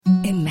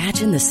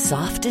Imagine the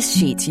softest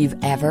sheets you've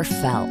ever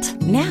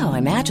felt. Now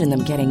imagine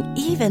them getting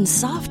even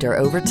softer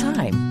over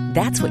time.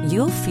 That's what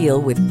you'll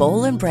feel with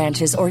Boll &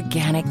 Branch's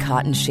organic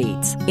cotton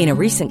sheets. In a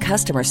recent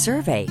customer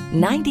survey,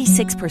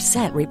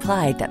 96%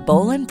 replied that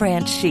Boll &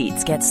 Branch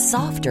sheets get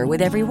softer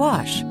with every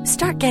wash.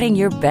 Start getting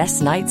your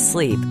best night's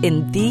sleep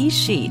in these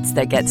sheets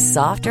that get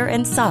softer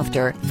and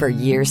softer for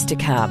years to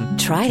come.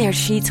 Try their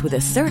sheets with a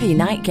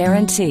 30-night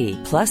guarantee.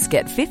 Plus,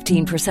 get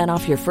 15%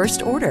 off your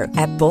first order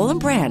at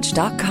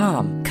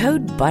bollandbranch.com.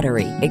 Code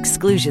BUTTERY.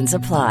 Exclusions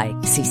apply.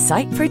 See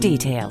site for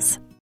details.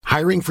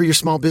 Hiring for your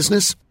small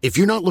business? If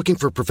you're not looking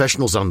for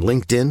professionals on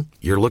LinkedIn,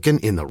 you're looking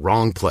in the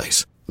wrong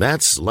place.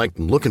 That's like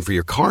looking for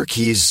your car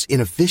keys in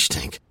a fish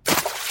tank.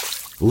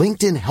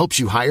 LinkedIn helps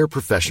you hire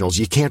professionals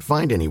you can't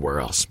find anywhere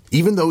else,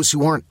 even those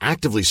who aren't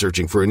actively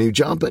searching for a new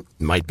job but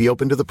might be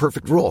open to the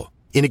perfect role.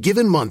 In a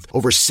given month,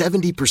 over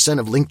 70%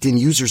 of LinkedIn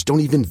users don't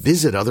even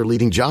visit other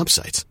leading job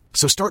sites.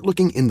 So start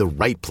looking in the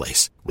right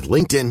place. With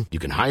LinkedIn, you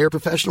can hire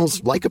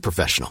professionals like a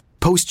professional.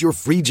 Post your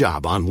free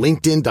job on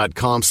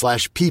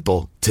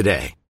linkedin.com/people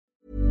today.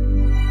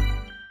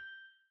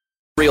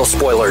 Real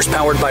spoilers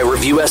powered by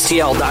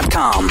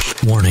ReviewSTL.com.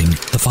 Warning,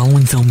 the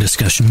following film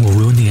discussion will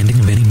ruin the ending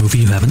of any movie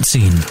you haven't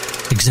seen.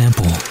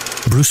 Example,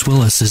 Bruce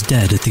Willis is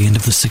dead at the end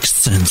of The Sixth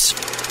Sense.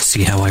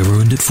 See how I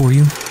ruined it for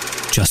you?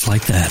 Just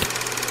like that.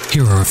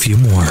 Here are a few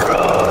more.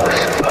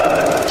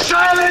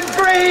 Silent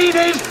breed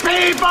is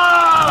people!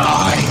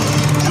 I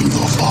am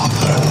the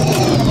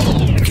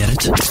Father. Get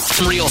it?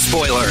 Real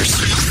spoilers.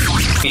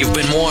 You've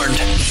been warned.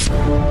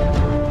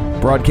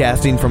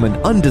 Broadcasting from an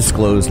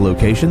undisclosed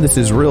location, this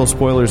is Real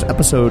Spoilers,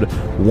 episode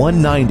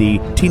 190,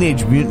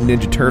 Teenage Mutant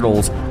Ninja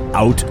Turtles,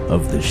 Out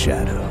of the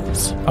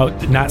Shadows. Oh,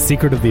 not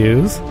Secret of the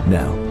Ooze?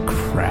 No.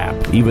 Crap.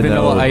 Even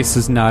Vanilla though Ice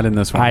is not in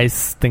this one. I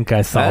think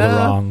I saw the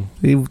wrong.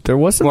 There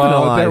was some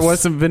Vanilla Ice. There was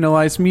some Vanilla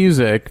Ice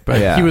music,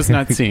 but he was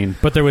not seen.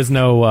 But there was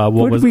no...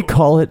 what did we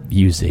call it?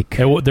 Music.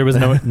 There was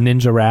no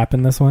ninja rap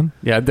in this one?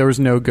 Yeah, there was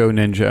no Go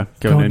Ninja.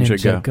 Go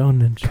Ninja, go. Go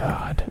Ninja.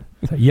 God.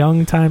 It's a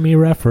young-timey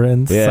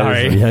reference. Yeah,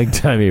 sorry.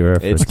 Young-timey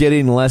reference. It's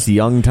getting less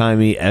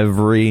young-timey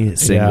every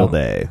single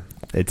day.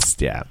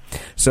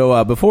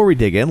 So before we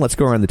dig in, let's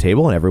go around the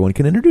table and everyone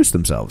can introduce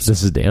themselves.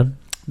 This is Dan.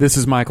 This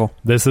is Michael.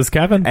 This is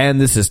Kevin. And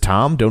this is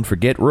Tom. Don't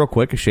forget, real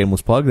quick, a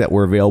shameless plug that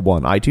we're available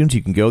on iTunes.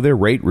 You can go there,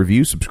 rate,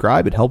 review,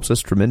 subscribe. It helps us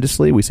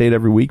tremendously. We say it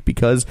every week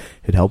because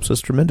it helps us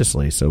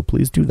tremendously. So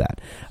please do that.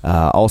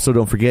 Also,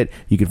 don't forget,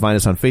 you can find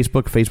us on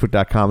Facebook,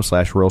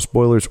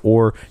 facebook.com/RealSpoilers,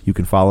 or you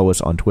can follow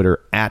us on Twitter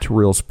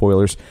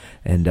 @RealSpoilers.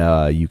 And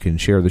you can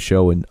share the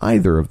show in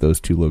either of those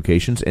two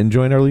locations and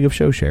join our League of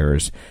Show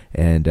Sharers.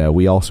 And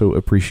we also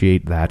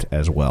appreciate that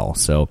as well.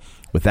 So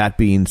with that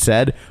being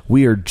said,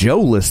 we are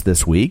Joe-less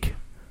this week.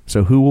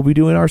 So who will be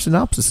doing our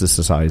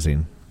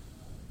synopsisizing?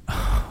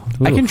 I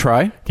can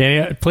try. Can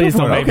you? Please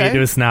don't make me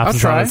do a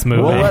synopsis on this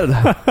movie.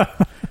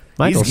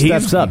 Michael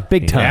steps up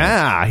big time.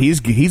 Yeah,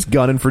 he's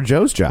gunning for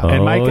Joe's job.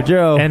 And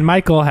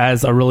Michael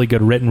has a really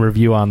good written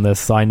review on this,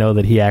 so I know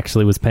that he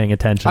actually was paying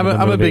attention.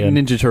 I'm a big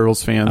Ninja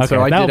Turtles fan, okay,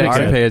 so I did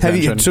actually pay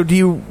attention. So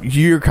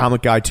you're a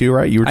comic guy too,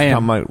 right? You were talking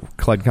about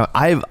collecting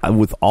comics.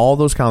 With all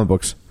those comic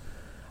books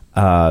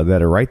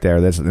that are right there,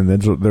 there's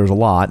a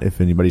lot.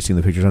 If anybody's seen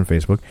the pictures on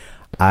Facebook,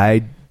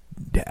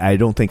 I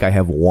don't think I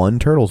have one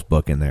Turtles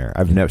book in there.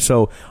 I've never.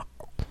 So,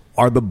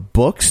 are the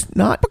books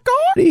not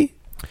gaudy?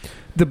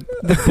 The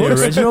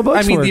original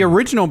books. I mean, the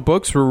original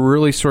books were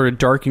really sort of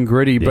dark and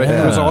gritty, but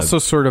it was also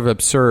sort of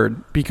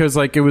absurd because,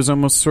 like, it was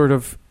almost sort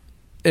of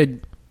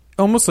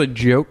almost a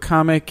joke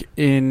comic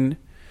in.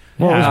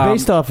 Well, it was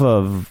based off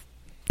of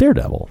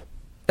Daredevil.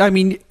 I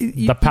mean,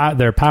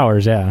 their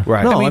powers, yeah.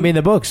 Right. No, I mean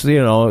the books,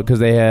 because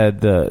they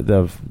had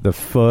the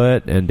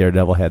foot, and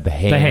Daredevil had the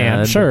hand. The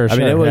hand, sure. I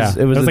mean, it was like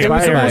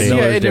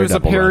and it was a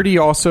parody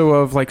also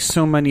of like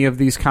so many of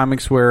these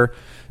comics where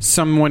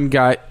someone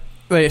got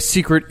like a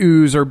secret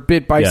ooze or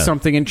bit by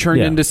something and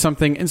turned into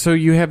something, and so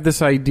you have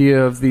this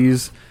idea of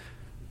these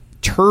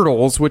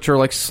turtles, which are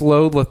like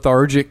slow,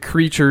 lethargic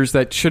creatures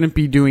that shouldn't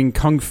be doing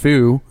kung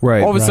fu,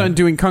 all of a sudden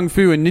doing kung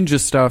fu and ninja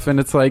stuff, and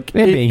it's like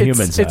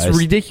it's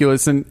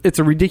ridiculous, and it's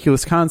a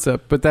ridiculous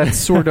concept, but that's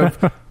sort of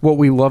what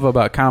we love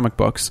about comic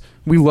books.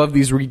 We love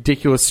these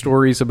ridiculous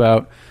stories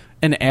about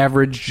an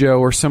average Joe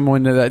or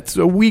someone that's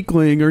a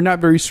weakling or not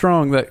very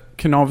strong that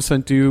can all of a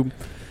sudden do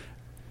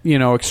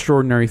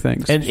extraordinary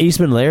things. And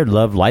Eastman Laird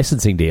loved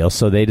licensing deals,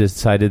 so they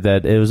decided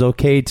that it was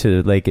okay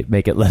to make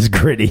it less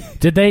gritty.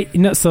 Did they?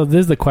 So this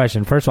is the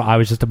question. First of all, I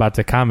was just about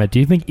to comment. Do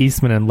you think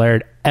Eastman and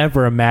Laird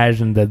ever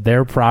imagined that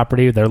their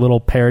property, their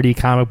little parody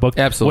comic book,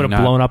 would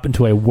have blown up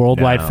into a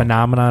worldwide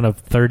phenomenon of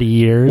 30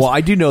 years? Well,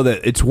 I do know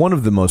that it's one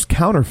of the most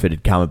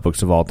counterfeited comic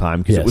books of all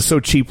time because it was so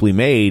cheaply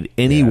made.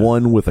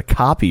 Anyone with a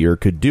copier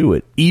could do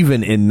it,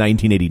 even in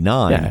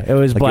 1989. Yeah, it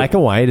was black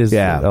and white, as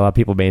a lot of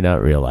people may not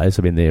realize.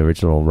 I mean, the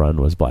original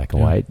run was black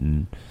and white,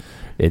 and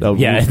it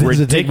was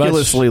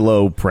ridiculously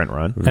low print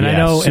run. And I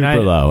know,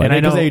 super low. And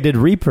I know they did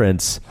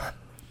reprints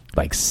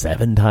like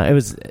 7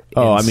 times. It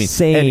was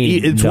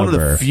insane. It's one of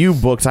the few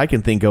books I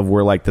can think of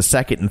where like the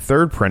second and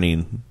third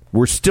printing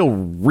were still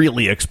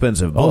really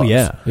expensive books. Oh,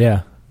 yeah.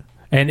 Yeah.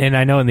 And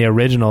I know in the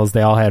originals,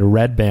 they all had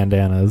red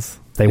bandanas.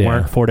 They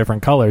weren't 4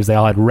 different colors. They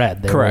all had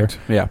red. Correct.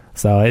 Yeah.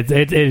 So it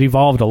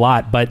evolved a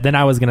lot. But then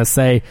I was going to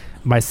say,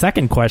 my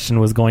second question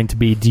was going to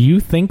be, do you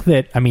think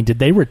that, I mean, did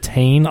they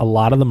retain a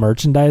lot of the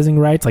merchandising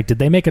rights? Like, did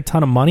they make a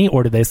ton of money,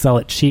 or did they sell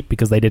it cheap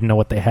because they didn't know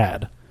what they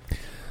had?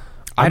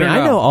 I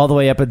know all the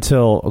way up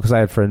until, because I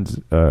had friends,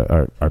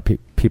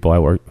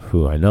 people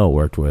who I know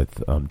worked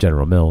with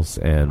General Mills,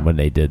 and when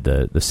they did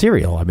the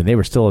cereal, I mean, they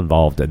were still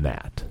involved in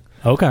that.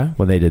 Okay.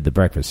 When they did the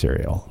breakfast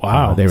cereal.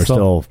 Wow. They were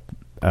still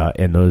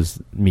in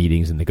those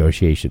meetings and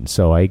negotiations.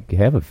 So I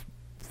have a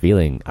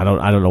feeling, I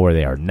don't know where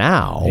they are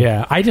now.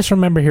 Yeah, I just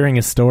remember hearing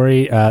a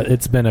story.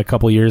 It's been a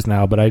couple years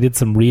now, but I did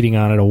some reading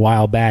on it a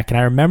while back, and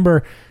I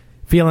remember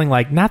feeling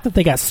like, not that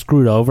they got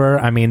screwed over.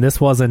 I mean,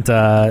 this wasn't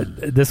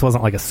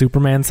like a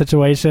Superman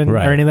situation or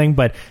anything,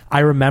 but I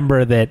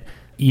remember that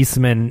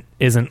Eastman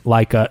isn't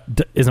worth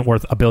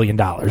 $1 billion.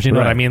 You know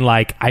what I mean?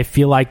 Like, I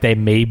feel like they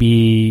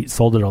maybe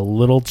sold it a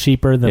little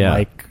cheaper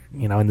than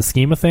in the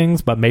scheme of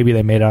things, but maybe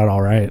they made it out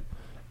all right.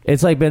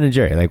 It's like Ben and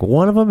Jerry. Like,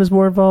 one of them is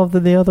more involved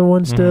than the other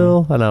one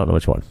still. I don't know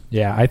which one.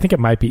 Yeah, I think it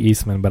might be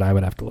Eastman, but I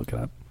would have to look it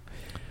up.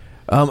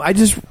 I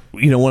just,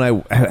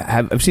 when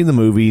I've seen the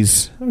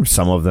movies,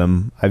 some of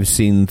them, I've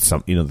seen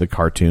some, the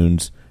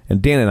cartoons,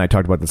 and Dan and I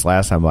talked about this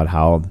last time about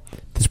how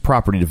this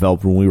property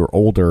developed when we were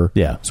older.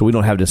 Yeah. So we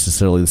don't have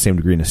necessarily the same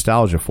degree of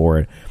nostalgia for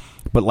it,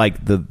 but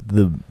like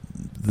the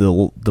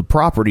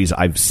properties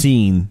I've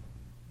seen,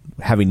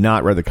 having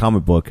not read the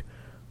comic book,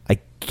 I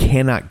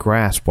cannot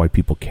grasp why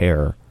people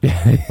care.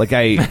 And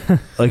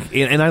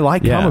I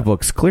like comic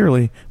books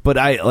clearly, but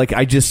I'm like,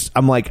 I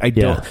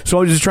don't. So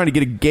I was just trying to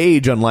get a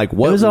gauge on like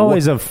what. It was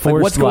always a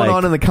force, what's going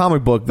on in the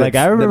comic book that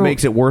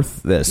makes it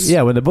worth this.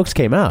 Yeah, when the books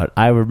came out,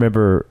 I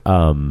remember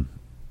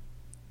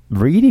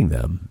reading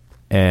them,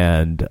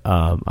 and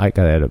I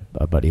had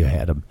a buddy who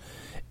had them,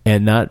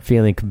 and not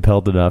feeling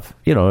compelled enough.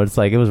 It's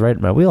like it was right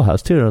in my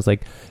wheelhouse too, and I was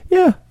like,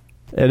 yeah.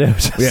 And it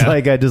was just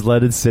like, I just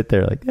let it sit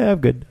there like, yeah, I'm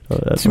good.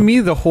 To me,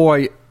 the whole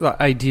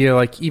idea,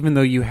 like, even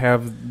though you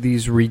have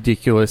this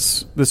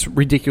ridiculous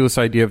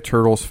idea of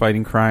turtles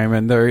fighting crime,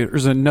 and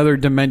there's another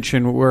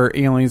dimension where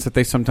aliens that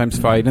they sometimes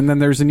fight, and then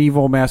there's an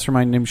evil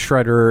mastermind named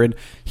Shredder, and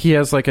he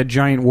has like a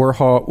giant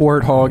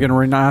warthog and a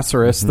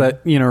rhinoceros that,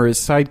 are his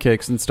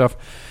sidekicks and stuff.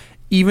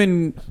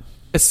 Even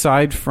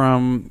aside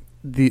from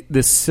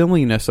the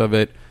silliness of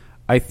it,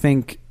 I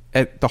think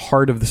at the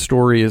heart of the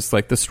story is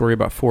like the story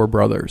about 4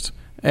 brothers.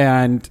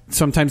 And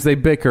sometimes they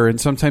bicker, and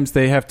sometimes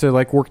they have to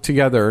like work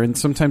together, and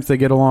sometimes they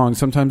get along,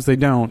 sometimes they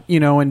don't,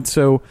 and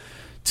so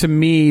to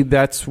me,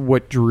 that's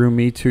what drew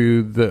me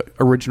to the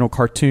original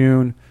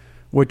cartoon,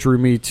 what drew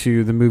me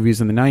to the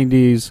movies in the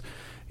 90s.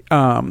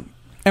 And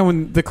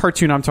when the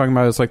cartoon I'm talking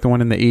about is like the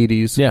one in the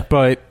 80s. Yeah.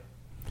 But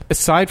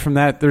aside from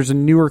that, there's a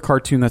newer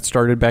cartoon that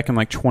started back in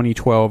like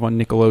 2012 on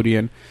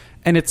Nickelodeon.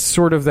 And it's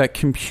sort of that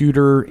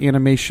computer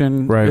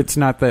animation. Right. It's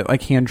not that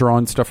like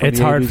hand-drawn stuff from It's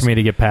the hard 80s. for me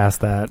to get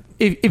past that.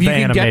 If you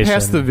can get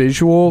past the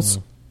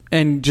visuals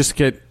and just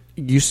get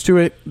used to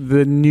it,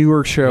 the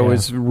newer show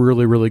is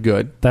really, really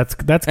good. That's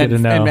good to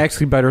know. And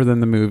actually better than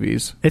the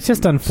movies. It's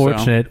just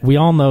unfortunate. So. We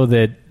all know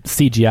that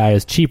CGI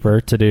is cheaper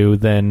to do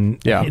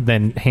than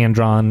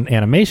hand-drawn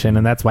animation,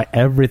 and that's why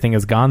everything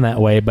has gone that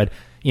way. But,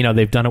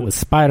 they've done it with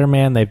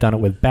Spider-Man, they've done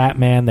it with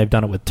Batman, they've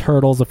done it with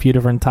Turtles, a few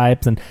different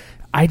types, and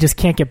I just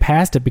can't get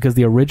past it because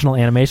the original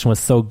animation was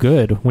so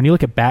good. When you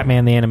look at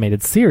Batman the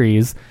Animated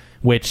Series,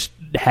 which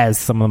has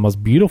some of the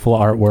most beautiful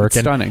artwork. It's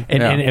stunning.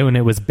 And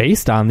it was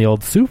based on the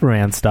old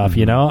Superman stuff,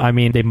 I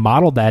mean, they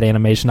modeled that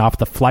animation off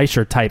the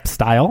Fleischer type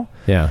style.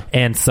 Yeah.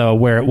 And so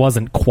where it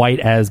wasn't quite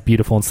as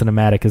beautiful and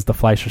cinematic as the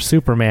Fleischer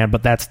Superman,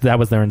 but that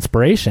was their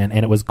inspiration,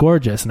 and it was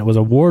gorgeous, and it was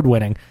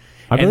award-winning.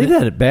 I believe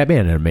that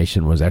Batman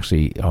animation was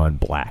actually on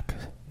black.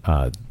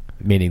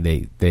 Meaning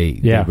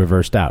they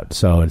reversed out.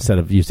 So instead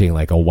of using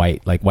like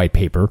white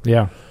paper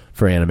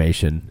for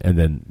animation and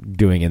then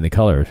doing in the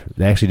color,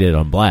 they actually did it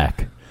on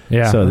black.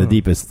 Yeah. So the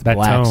deepest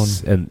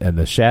blacks and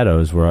the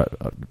shadows were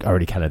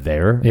already kind of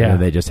there. Yeah.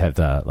 And they just have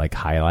to like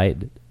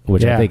highlight,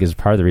 which I think is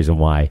part of the reason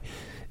why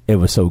it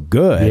was so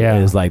good. Yeah.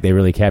 Is like they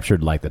really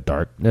captured like the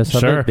darkness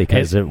of it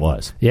because it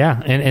was. Yeah.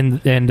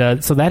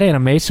 And so that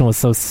animation was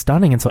so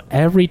stunning. And so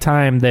every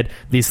time that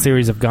these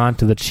series have gone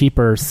to the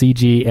cheaper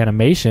CG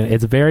animation,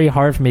 it's very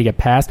hard for me to get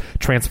past.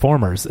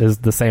 Transformers is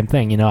the same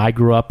thing. I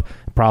grew up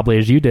probably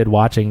as you did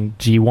watching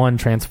G1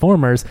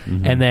 Transformers,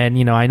 and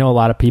then I know a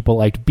lot of people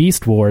liked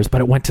Beast Wars,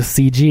 but it went to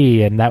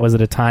CG, and that was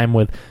at a time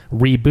with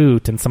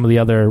Reboot and some of the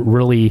other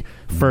really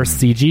first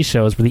CG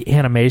shows where the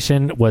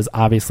animation was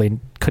obviously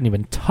couldn't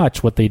even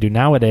touch what they do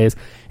nowadays.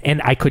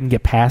 and I couldn't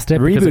get past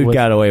it. Reboot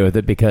got away with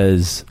it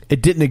because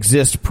it didn't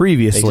exist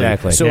previously.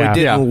 Exactly. So it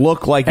didn't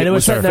look like and it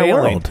was set failing. in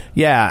that world.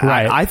 Yeah,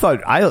 right. I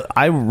thought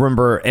I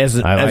remember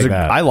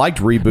I liked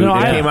Reboot. No,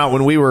 it came out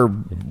when we were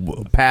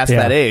past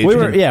that age. We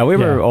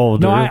were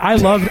older. No, I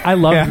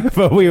loved,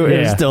 but we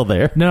were still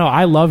there. No,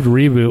 I loved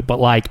Reboot, but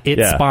like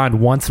it spawned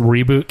once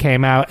Reboot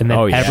came out, and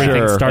then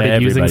everything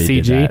started using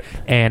CG,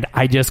 and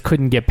I just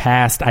couldn't get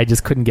past.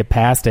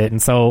 it,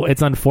 and so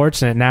it's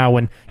unfortunate now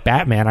when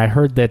Batman. I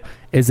heard that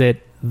is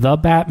it the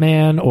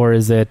Batman or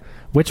is it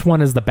which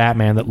one is the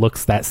Batman that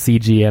looks that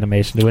CG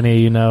animation? Do any of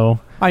you know?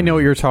 I know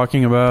what you're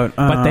talking about,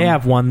 but they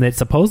have one that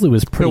supposedly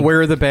was pretty.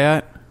 Beware the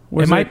Bat.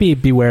 It might be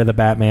Beware the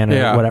Batman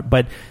or whatever,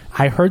 but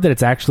I heard that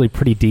it's actually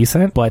pretty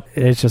decent, but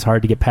it's just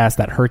hard to get past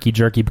that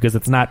herky-jerky because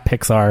it's not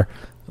Pixar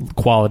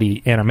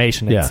quality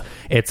animation.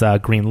 It's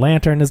Green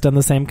Lantern has done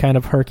the same kind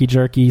of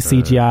herky-jerky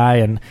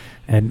CGI,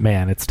 and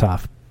man, it's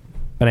tough.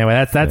 But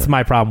anyway, that's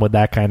my problem with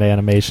that kind of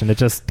animation. It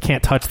just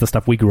can't touch the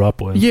stuff we grew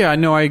up with. Yeah,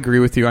 no, I agree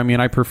with you. I mean,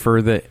 I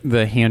prefer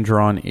the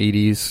hand-drawn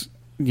 80s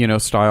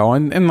style,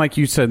 and like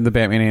you said, the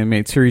Batman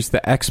animated series,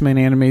 the X-Men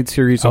animated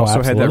series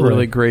also had that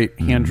really great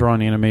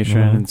hand-drawn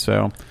animation, and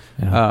so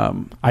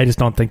I just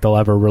don't think they'll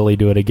ever really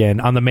do it again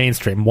on the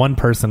mainstream. One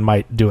person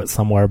might do it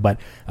somewhere,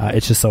 but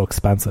it's just so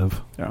expensive.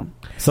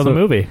 So the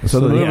movie.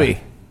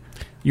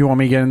 You want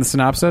me to get in the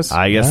synopsis?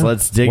 I guess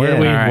let's dig in.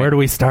 Where do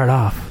we start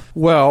off?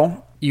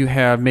 Well, you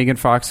have Megan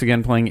Fox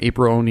again playing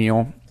April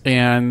O'Neil,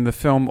 and the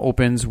film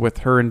opens with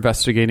her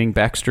investigating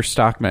Baxter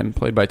Stockman,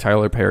 played by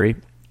Tyler Perry.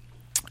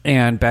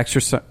 And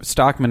Baxter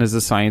Stockman is a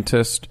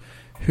scientist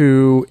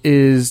who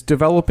is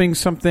developing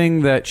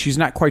something that she's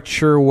not quite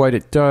sure what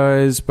it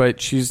does, but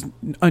she's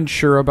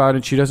unsure about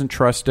it. She doesn't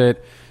trust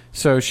it.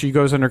 So she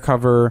goes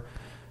undercover,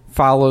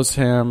 follows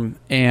him,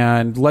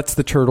 and lets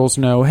the turtles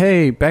know,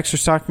 hey, Baxter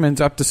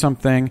Stockman's up to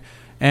something.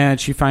 And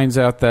she finds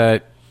out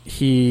that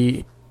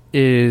he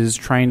is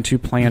trying to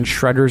plan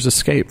Shredder's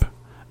escape.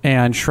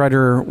 And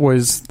Shredder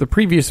was the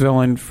previous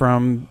villain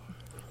from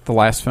the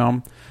last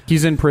film.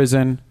 He's in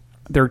prison.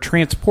 They're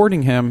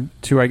transporting him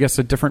to, I guess,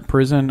 a different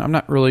prison. I'm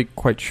not really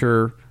quite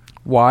sure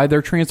why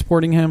they're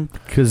transporting him.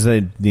 Because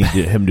they need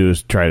him to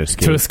try to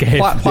escape. To escape.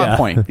 Plot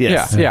point.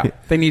 Yes. Yeah.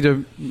 They need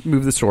to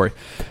move the story.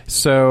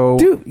 So,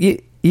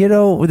 Dude,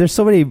 there's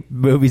so many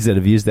movies that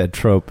have used that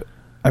trope.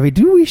 I mean,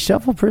 do we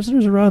shuffle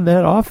prisoners around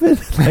that often?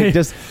 Like,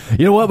 just,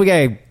 you know what, we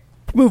gotta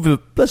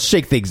let's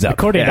shake things up.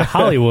 According to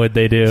Hollywood,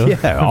 they do.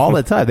 Yeah, all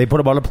the time. They put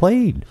them on a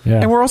plane. Yeah.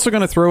 And we're also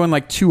going to throw in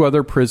like 2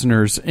 other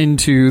prisoners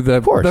into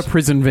the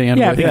prison van.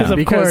 Yeah,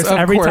 because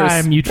every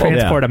time you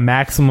transport a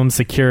maximum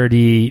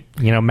security,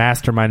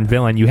 mastermind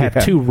villain, you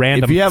have 2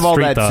 random. If you have all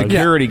that thugs.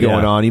 security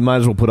going on, you might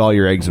as well put all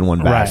your eggs in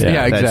one basket. Right.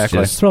 Yeah,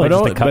 exactly. But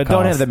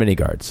don't have that many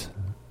guards.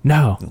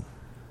 No.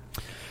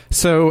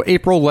 So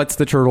April lets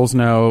the turtles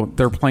know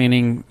they're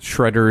planning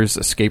Shredder's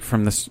escape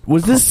from this.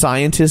 Was this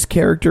scientist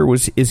character?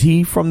 Is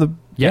he from the?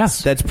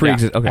 Yes, that's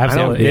pre-existing. Okay,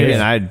 absolutely.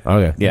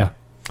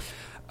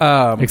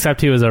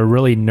 Except he was a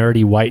really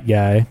nerdy white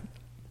guy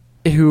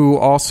who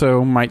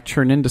also might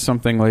turn into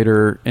something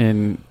later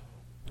in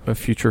a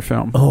future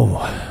film.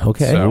 Oh,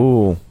 okay.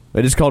 So,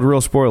 it is called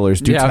Real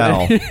Spoilers. Do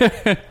tell.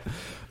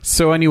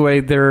 So anyway,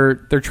 they're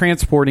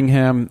transporting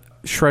him.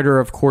 Shredder,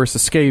 of course,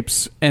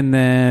 escapes, and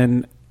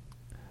then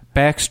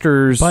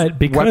Baxter's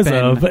because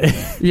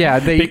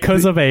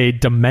of a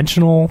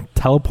dimensional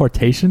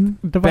teleportation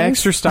device.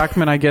 Baxter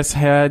Stockman, I guess,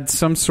 had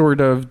some sort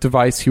of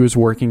device he was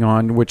working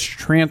on which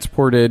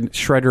transported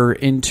Shredder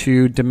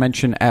into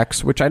Dimension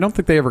X, which I don't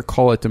think they ever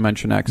call it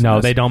Dimension X.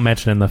 No, they don't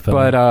mention in the film.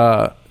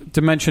 But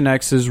Dimension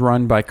X is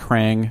run by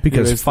Krang.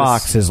 Because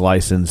Fox has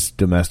licensed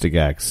Domestic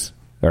X.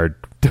 Or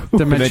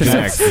Dimension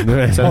X.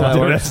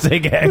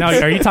 Domestic X. Now,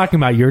 are you talking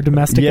about your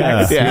Domestic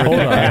X? Yeah. Hold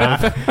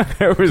on.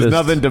 There was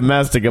nothing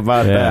domestic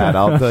about that,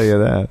 I'll tell you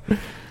that.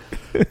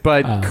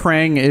 But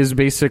Krang is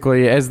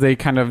basically, as they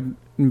kind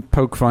of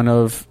poke fun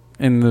of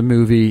in the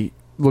movie,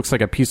 looks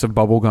like a piece of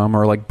bubble gum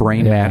or like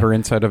brain matter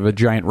inside of a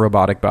giant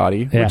robotic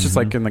body, which is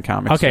like in the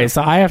comics. Okay,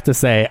 so I have to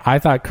say, I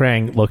thought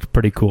Krang looked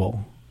pretty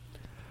cool.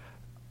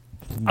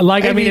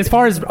 Like, I mean, as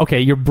far as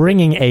you're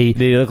bringing a.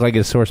 They look like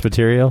his source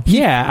material.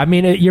 Yeah, I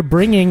mean, you're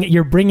bringing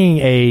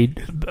a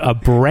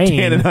brain.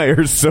 Dan and I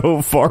are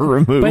so far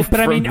removed. But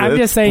I mean, I'm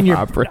just saying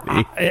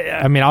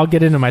I mean, I'll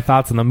get into my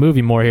thoughts on the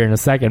movie more here in a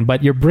second.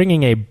 But you're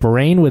bringing a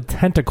brain with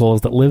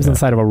tentacles that lives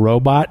inside of a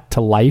robot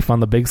to life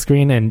on the big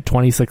screen in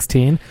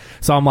 2016.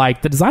 So I'm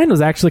like, the design was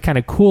actually kind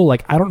of cool.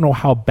 Like, I don't know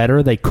how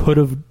better they could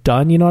have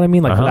done. You know what I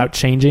mean? Like without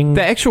changing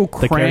the actual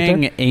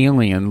Krang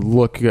alien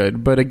look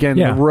good, but again,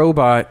 the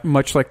robot,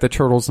 much like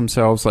the turtles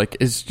themselves, like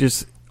is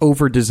just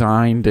over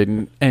designed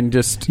and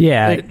just clunky.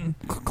 Yeah,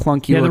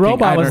 the looking.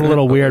 robot was a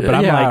little weird, but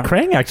I'm like,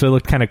 Krang actually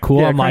looked kind of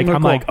cool. I'm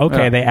like,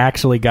 okay, they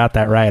actually got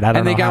that right. I don't know.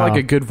 And they got like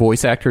a good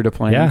voice actor to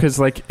play him, because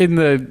like in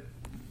the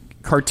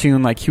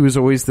cartoon, like he was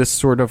always this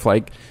sort of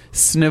like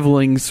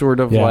sniveling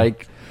sort of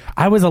like.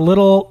 I was a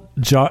little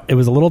it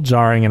was a little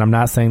jarring, and I'm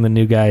not saying the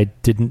new guy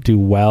didn't do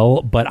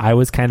well, but I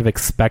was kind of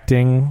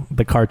expecting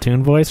the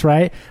cartoon voice,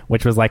 right,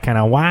 which was like kind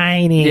of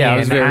whiny. Yeah, it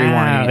was very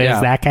whiny.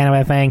 Is that kind of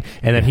a thing?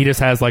 And then he just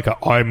has like a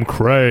I'm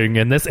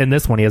Krang, and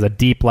this one he has a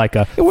deep like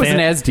a. It wasn't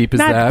as deep as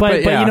that,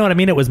 but you know what I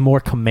mean. It was more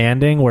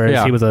commanding,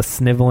 whereas he was a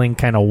sniveling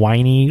kind of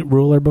whiny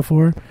ruler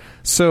before.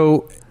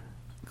 So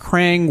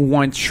Krang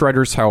wants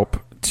Shredder's help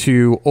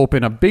to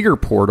open a bigger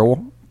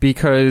portal.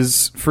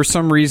 Because for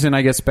some reason,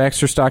 I guess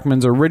Baxter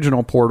Stockman's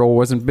original portal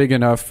wasn't big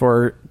enough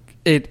for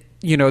it.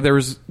 You know, there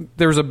was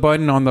a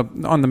button on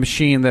the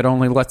machine that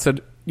only lets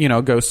it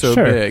go so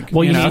big.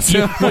 Well,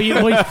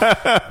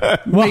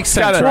 makes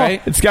sense,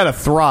 right? It's got a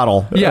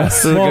throttle.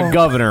 Yes, like a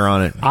governor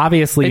on it.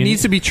 Obviously, it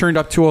needs to be turned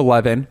up to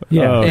 11.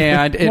 Yeah,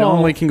 and it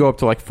only can go up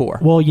to like 4.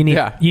 Well, you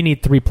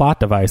need 3 plot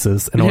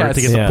devices in order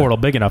to get the portal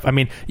big enough. I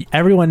mean,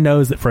 everyone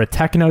knows that for a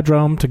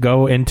technodrome to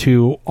go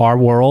into our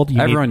world,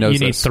 you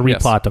need 3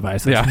 plot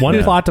devices. Yeah.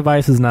 One plot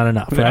device is not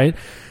enough, right?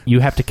 You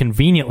have to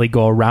conveniently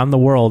go around the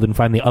world and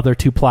find the other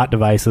 2 plot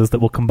devices that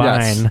will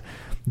combine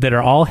that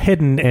are all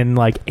hidden in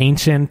like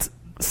ancient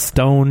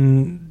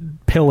stone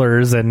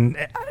pillars, and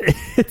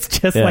it's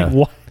just like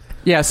what?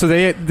 Yeah, so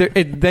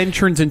it then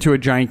turns into a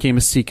giant game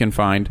of seek and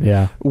find.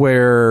 Yeah,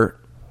 where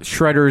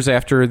Shredder's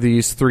after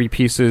these 3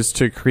 pieces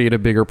to create a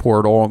bigger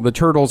portal. The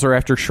Turtles are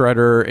after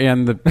Shredder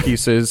and the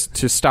pieces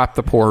to stop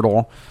the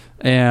portal.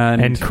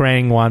 And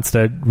Krang wants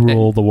to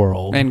rule the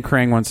world. And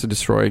Krang wants to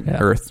destroy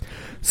Earth.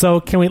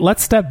 So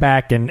let's step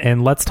back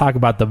and let's talk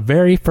about the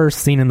very first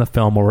scene in the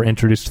film where we're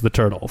introduced to the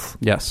Turtles.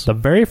 Yes. The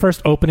very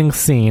first opening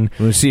scene.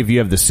 We'll see if you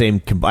have the same...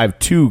 I have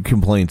 2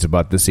 complaints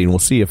about this scene. We'll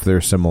see if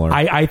they're similar.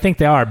 I think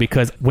they are,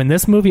 because when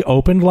this movie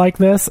opened like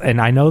this, and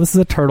I know this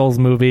is a Turtles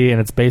movie and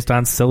it's based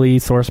on silly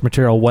source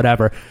material,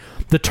 whatever...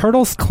 The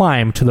Turtles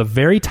climb to the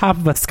very top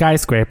of a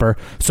skyscraper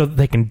so that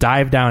they can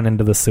dive down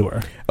into the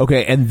sewer.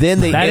 Okay, and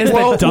then they... Hang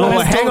on.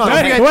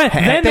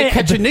 Then they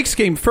catch a Knicks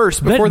game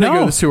first before they go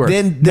to the sewer. You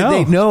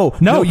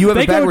have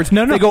it backwards.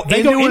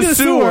 They go into a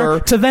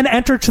sewer to then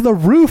enter to the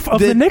roof of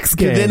the Knicks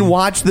game. To then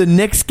watch the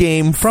Knicks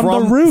game from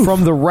the roof.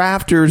 From the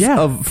rafters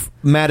of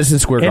Madison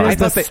Square Garden.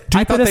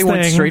 I thought they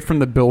went straight from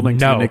the building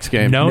to the Knicks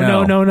game. No.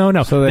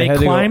 So they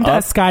climbed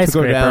a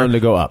skyscraper to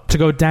go up. To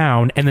go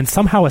down, and then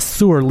somehow a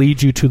sewer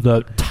leads you to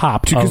the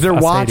top. Because they're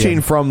watching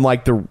from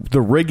like the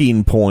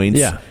rigging points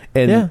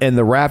and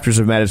the rafters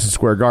of Madison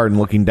Square Garden,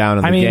 looking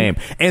down on the game.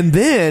 And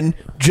then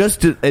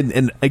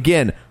and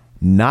again,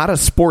 not a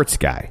sports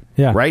guy,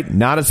 right?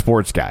 Not a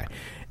sports guy.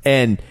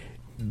 And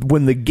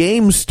when the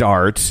game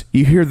starts,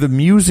 you hear the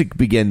music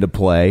begin to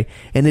play,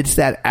 and it's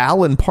that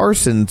Alan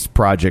Parsons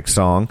Project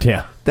song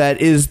that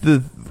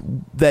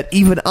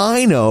even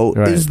I know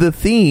is the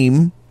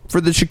theme for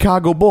the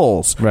Chicago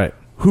Bulls, right?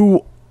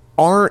 Who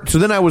aren't. So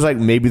then I was like,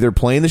 maybe they're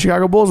playing the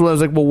Chicago Bulls. Well, I was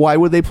like, well, why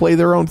would they play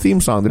their own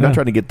theme song? They're not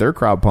trying to get their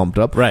crowd pumped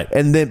up, right?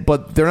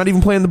 But they're not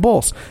even playing the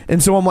Bulls.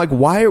 And so I'm like,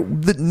 why?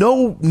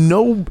 No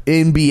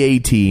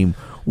NBA team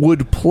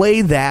would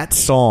play that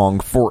song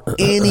for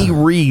any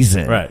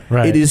reason. Right.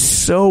 It is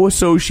so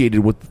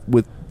associated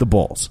with the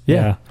Bulls.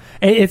 Yeah.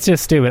 It's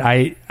just stupid.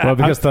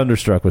 Because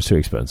Thunderstruck was too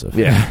expensive.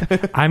 Yeah.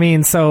 I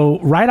mean, so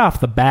right off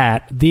the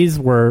bat, these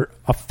were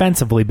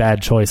offensively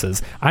bad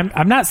choices.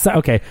 I'm not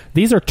okay.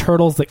 These are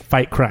turtles that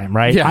fight crime,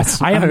 right?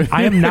 Yes. I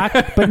am not.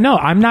 But no,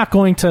 I'm not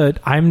going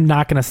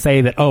to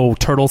say that. Oh,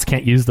 turtles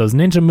can't use those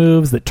ninja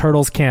moves. That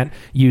turtles can't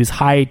use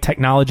high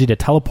technology to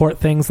teleport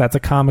things. That's a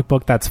comic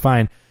book. That's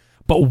fine.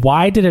 But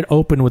why did it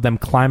open with them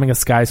climbing a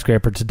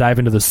skyscraper to dive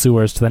into the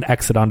sewers to then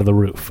exit onto the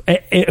roof?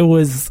 It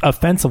was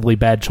offensively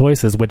bad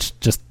choices, which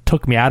just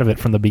took me out of it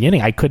from the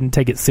beginning. I couldn't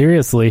take it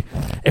seriously.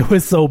 It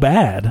was so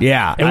bad.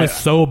 Yeah. It was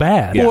so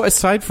bad. Well,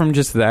 aside from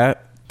just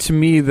that, to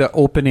me, the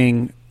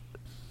opening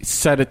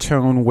set a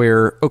tone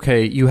where,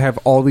 okay, you have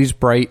all these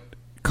bright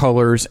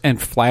colors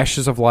and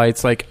flashes of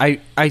lights. Like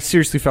I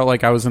seriously felt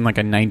like I was in like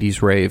a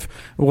 90s rave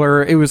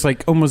where it was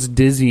like almost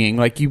dizzying.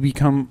 Like you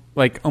become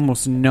like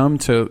almost numb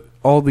to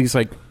all these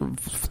like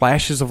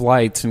flashes of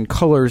lights and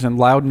colors and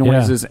loud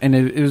noises, and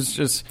it was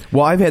just...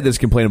 Well, I've had this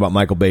complaint about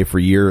Michael Bay for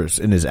years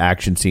in his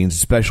action scenes,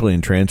 especially in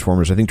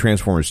Transformers. I think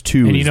Transformers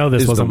 2 and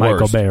this wasn't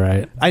Michael Bay,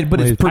 right?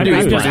 But it's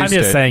produced. I'm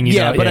just saying,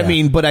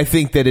 but I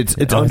think that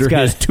it's under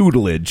his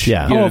tutelage.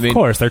 Yeah. You know of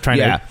course. They're trying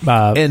to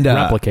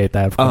replicate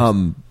that, of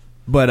course.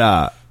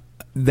 But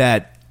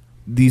that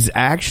these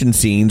action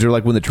scenes, or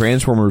like when the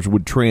Transformers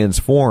would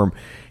transform,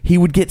 he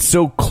would get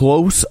so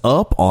close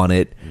up on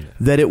it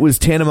that it was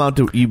tantamount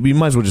to you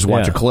might as well just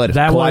watch a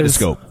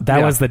kaleidoscope.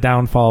 That was the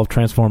downfall of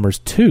Transformers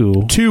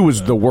 2. 2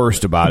 was the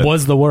worst about it.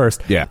 Was the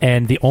worst. Yeah.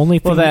 And the only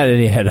thing... Well,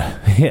 he had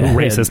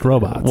racist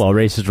robots. Well,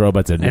 racist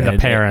robots and the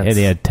parents. And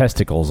he had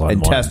testicles on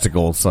and one.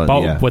 Testicles.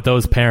 With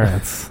those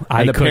parents.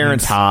 And the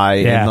parents high.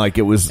 Yeah. And like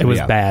it was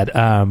bad.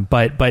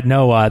 But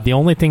no, the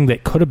only thing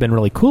that could have been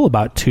really cool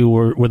about 2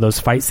 were those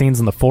fight scenes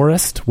in the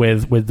forest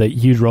with the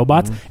huge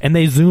robots. Mm-hmm. And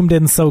they zoomed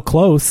in so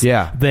close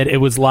that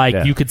it was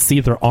like you could see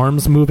their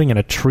arms moving in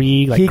a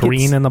tree, like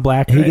green in the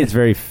black. He gets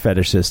very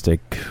fetishistic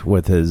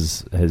with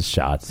his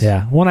shots.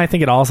 Yeah. One, I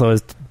think it also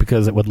is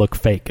because it would look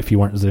fake if you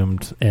weren't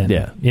zoomed in.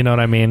 Yeah. You know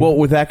what I mean? Well,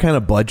 with that kind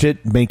of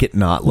budget, make it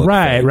not look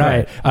fake.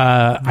 Right.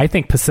 I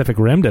think Pacific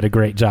Rim did a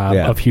great job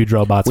of huge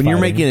robots When fighting.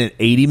 you're making an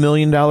 $80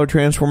 million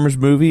Transformers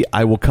movie,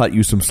 I will cut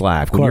you some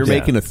slack. When you're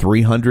making a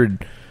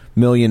 $300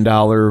 million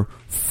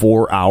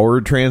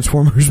 4-hour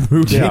Transformers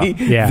movie,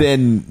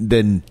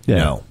 then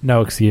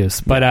no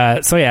excuse.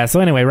 But so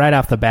anyway, right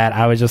off the bat,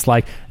 I was just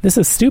like, this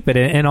is stupid.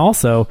 And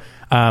also,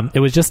 it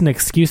was just an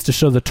excuse to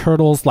show the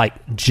turtles like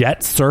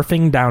jet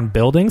surfing down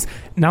buildings.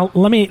 Now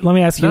let me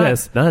ask you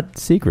this: not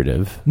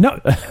secretive. No,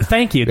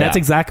 thank you. That's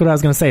exactly what I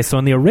was going to say. So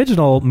in the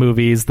original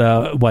movies,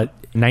 the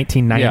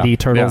 1990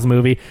 Turtles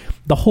movie,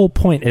 the whole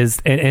point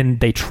is, and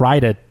they try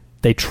to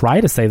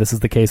say this is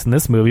the case in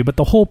this movie, but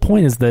the whole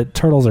point is that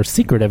turtles are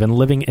secretive and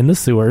living in the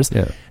sewers.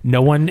 Yeah.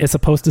 No one is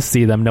supposed to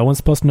see them. No one's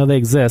supposed to know they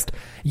exist.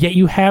 Yet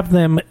you have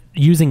them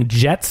using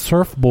jet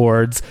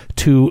surfboards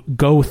to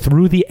go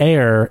through the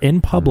air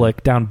in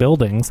public down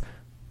buildings.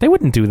 They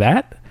wouldn't do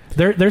that.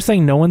 They're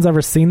saying no one's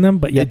ever seen them,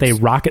 but yet they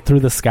rocket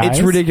through the skies.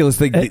 It's ridiculous.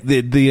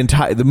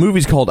 The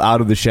movie's called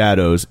Out of the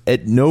Shadows.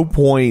 At no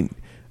point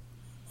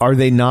are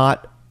they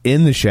not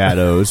in the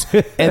shadows.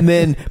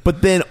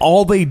 But then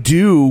all they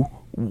do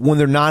when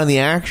they're not in the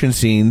action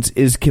scenes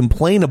is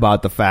complain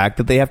about the fact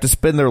that they have to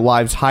spend their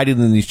lives hiding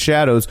in these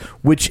shadows,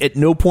 which at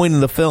no point in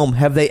the film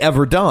have they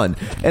ever done.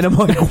 And I'm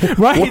like,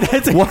 what are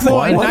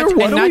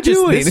we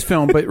doing? This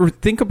film, but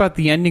think about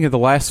the ending of the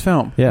last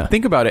film. Yeah.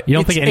 Think about it. You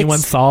don't think anyone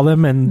saw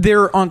them? And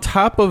they're on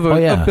top of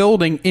a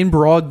building in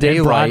broad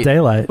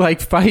daylight.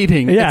 Like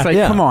fighting. Yeah. It's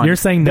like, come on. You're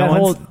saying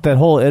that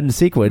whole end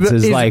sequence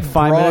is like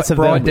 5 minutes of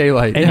broad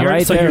daylight. And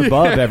right there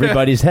above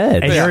everybody's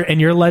head. And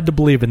you're led to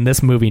believe in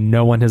this movie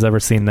no one has ever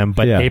seen them,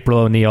 but April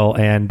O'Neil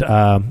and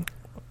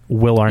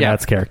Will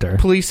Arnett's character.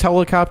 Police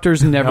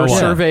helicopters never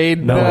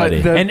surveyed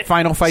the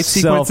final fight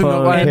sequence in the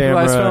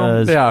last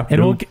film.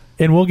 Yeah.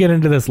 And we'll get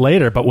into this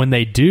later, but when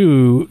they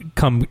do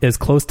come as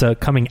close to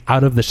coming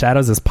out of the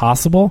shadows as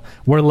possible,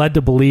 we're led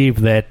to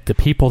believe that the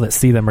people that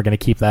see them are going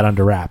to keep that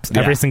under wraps.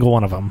 Every single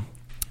one of them.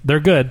 They're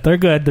good.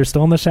 They're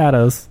still in the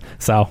shadows.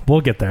 So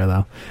we'll get there,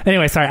 though.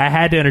 Anyway, sorry, I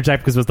had to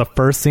interject because it was the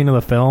first scene of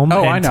the film.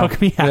 Oh, and I know. It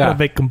took me out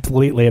of it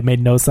completely. It made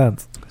no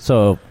sense.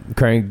 So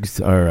Shredder's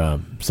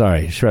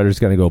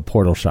going to go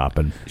portal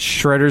shopping.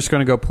 Shredder's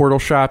going to go portal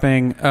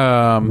shopping.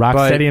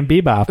 Rocksteady and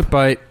Bebop.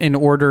 But in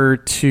order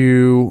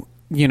to,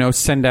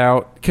 send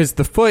out... Because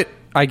the Foot...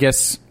 I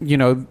guess,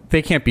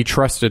 they can't be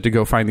trusted to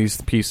go find these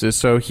pieces.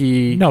 So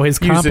his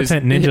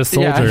competent ninja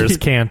soldiers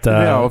can't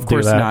no, of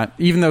course do that. not.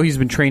 Even though he's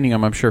been training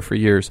them, I'm sure, for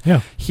years.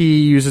 Yeah.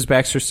 He uses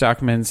Baxter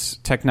Stockman's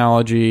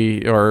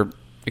technology or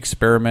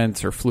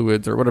experiments or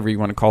fluids or whatever you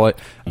want to call it.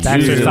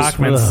 Baxter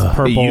Stockman's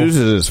purple. He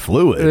uses his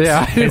fluids.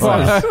 Yeah.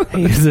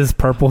 He uses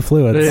purple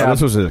fluids. Yeah.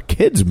 This was a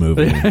kid's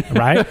movie.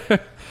 Right?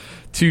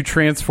 To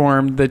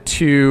transform the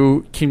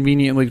two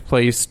conveniently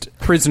placed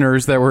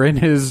prisoners that were in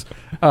his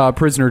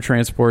prisoner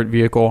transport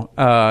vehicle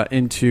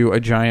into a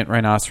giant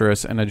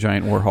rhinoceros and a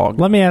giant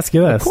warthog. Let me ask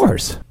you this. Of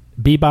course.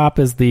 Bebop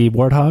is the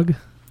warthog,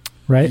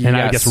 right? And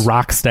I guess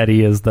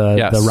Rocksteady is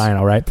the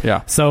rhino, right?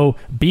 Yeah. So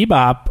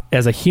Bebop,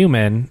 as a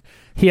human...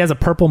 He has a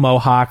purple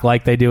mohawk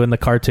like they do in the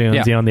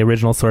cartoons, in the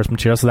original source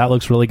material, so that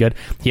looks really good.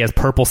 He has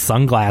purple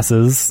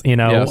sunglasses,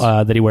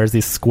 that he wears,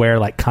 these square,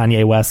 like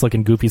Kanye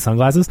West-looking goofy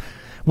sunglasses.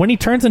 When he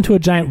turns into a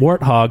giant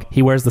warthog,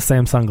 he wears the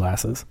same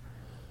sunglasses.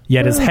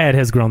 Yet his head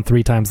has grown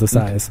 3 times the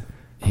size.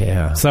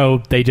 Yeah.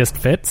 So they just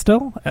fit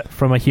still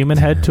from a human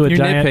head to a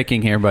giant. You're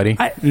nitpicking here, buddy.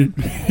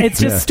 It's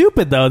just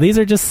stupid, though. These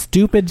are just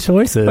stupid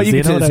choices. But you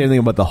can say the same thing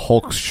about the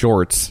Hulk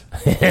shorts.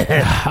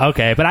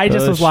 Okay, but I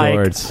just was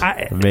shorts.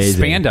 like,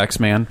 amazing. Spandex,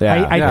 man.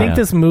 I think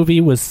this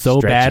movie was so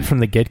bad from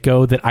the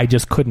get-go that I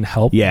just couldn't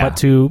help but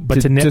to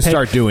nitpick. To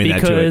start doing that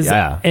to it,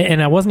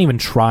 and I wasn't even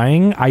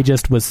trying. I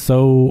just was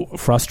so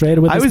frustrated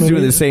with this movie. I was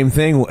doing the same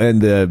thing,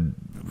 and the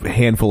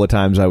handful of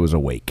times I was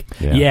going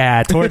to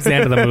Yeah, towards the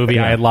end of the movie,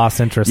 I had lost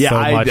interest so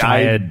much. I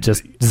had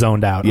just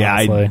zoned out. Yeah,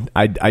 honestly.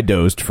 I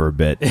dozed for a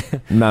bit.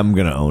 And I'm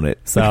going to own it.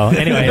 So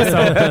anyway,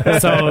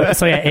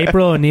 so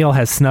April O'Neil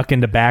has snuck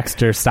into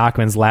Baxter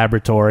Stockman's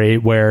laboratory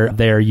where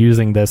they're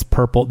using this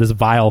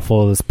vial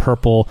full of this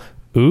purple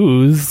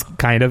ooze,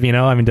 kind of,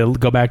 to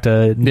go back to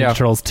Ninja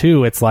Turtles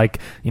 2, it's like,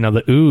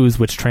 the ooze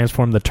which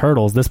transformed the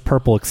turtles. This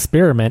purple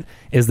experiment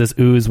is this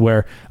ooze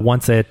where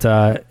once it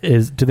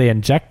do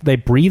they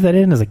breathe it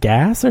in as a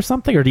gas or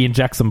something, or do you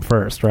inject them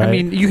first, right? I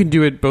mean, you can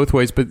do it both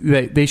ways, but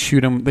they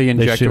shoot them, they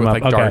inject it with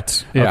like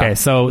darts. Okay,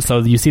 so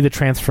you see the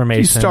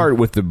transformation. You start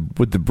with the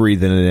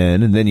breathing it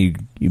in, and then you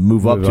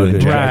move up to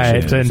injection.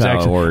 Right, to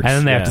injection. And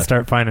then they have to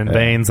start finding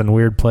veins in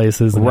weird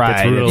places. And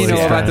right. You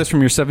know about this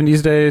from your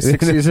 70s days,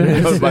 60s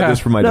days? About this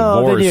from my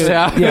divorce.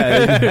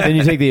 Then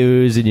you take the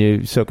ooze and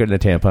you soak it in a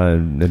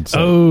tampon and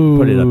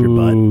put it up your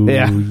butt.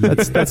 Yeah,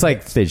 that's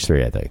like stage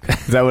 3, I think.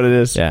 Is that what it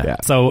is? Yeah.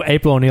 So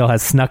April O'Neil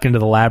has snuck into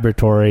the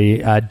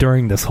laboratory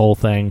during this whole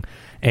thing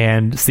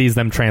and sees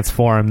them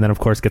transform. Then, of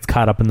course, gets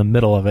caught up in the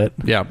middle of it.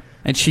 Yeah,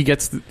 and she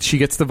gets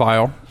the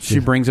vial. She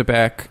brings it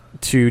back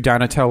to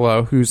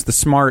Donatello, who's the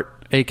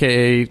smart,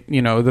 a.k.a.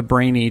 the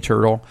brainy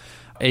turtle.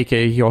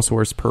 aka he also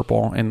wears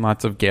purple and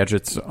lots of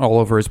gadgets all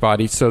over his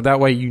body. So that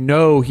way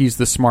he's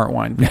the smart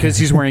one because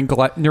he's wearing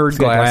nerd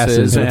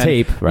glasses and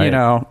tape,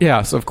 right?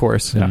 Yes, of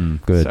course. Yeah.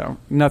 Good. So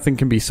nothing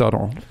can be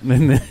subtle.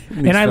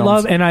 And I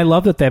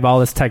love that they have all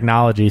this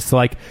technology. So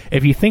like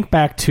if you think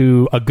back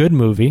to a good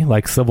movie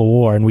like Civil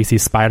War and we see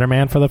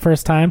Spider-Man for the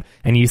first time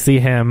and you see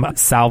him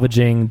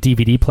salvaging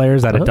DVD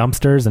players out of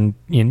dumpsters and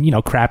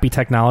crappy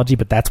technology,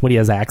 but that's what he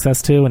has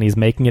access to and he's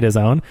making it his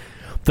own.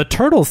 The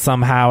Turtles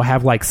somehow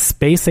have like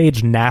space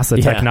age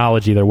NASA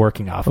technology they're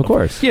working off of. Of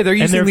course. Yeah, they're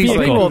using these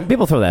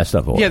people throw that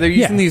stuff away. Yeah, they're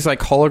using these like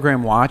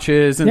hologram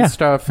watches and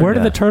stuff. Where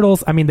do the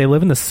Turtles, I mean, they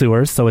live in the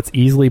sewers, so it's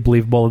easily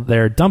believable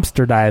they're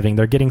dumpster diving,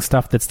 they're getting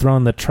stuff that's thrown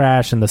in the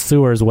trash in the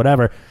sewers,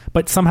 whatever.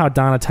 But somehow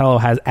Donatello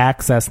has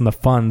access and the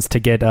funds to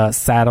get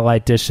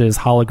satellite dishes,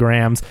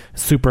 holograms,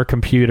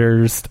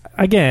 supercomputers.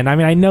 Again, I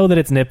mean, I know that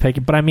it's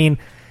nitpicking, but I mean,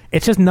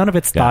 it's just none of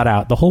it's thought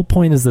out. The whole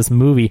point is this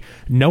movie.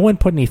 No one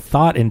put any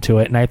thought into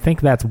it, and I think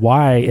that's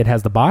why it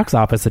has the box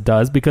office it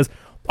does, because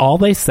all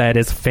they said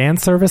is fan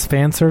service,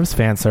 fan service,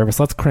 fan service.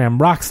 Let's cram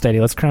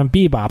Rocksteady, let's cram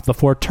Bebop, the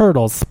Four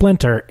Turtles,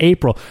 Splinter,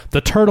 April,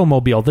 the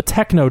Turtlemobile, the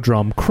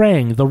Technodrome,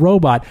 Krang, the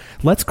robot.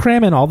 Let's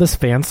cram in all this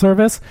fan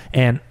service,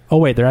 and oh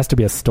wait, there has to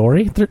be a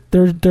story?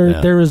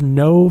 There is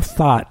no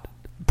thought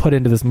put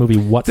into this movie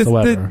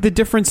whatsoever. The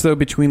difference, though,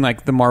 between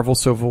like the Marvel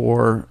Civil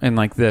War and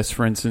like this,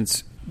 for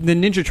instance, the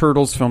Ninja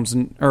Turtles films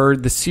or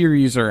the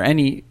series or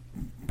any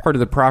part of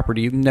the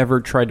property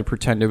never tried to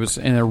pretend it was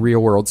in a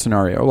real world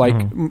scenario. Like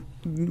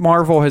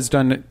Marvel has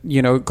done,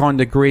 gone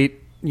to great,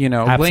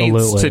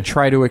 lengths to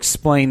try to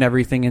explain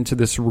everything into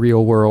this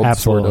real world.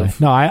 Absolutely. Sort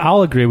of. No,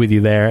 I'll agree with you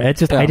there. I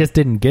just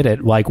didn't get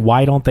it. Like,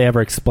 why don't they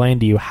ever explain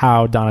to you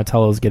how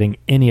Donatello is getting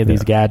any of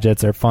these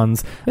gadgets or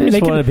funds? They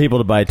just wanted people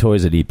to buy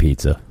toys and eat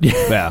pizza.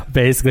 Yeah,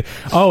 basically.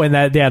 Oh,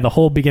 and the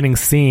whole beginning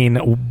scene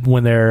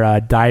when they're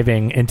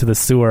diving into the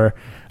sewer.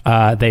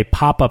 They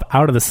pop up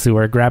out of the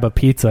sewer, grab a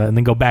pizza, and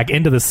then go back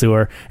into the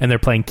sewer, and they're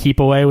playing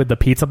keep away with the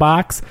pizza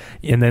box,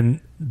 and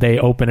then they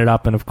open it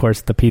up, and of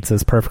course the pizza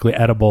is perfectly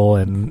edible,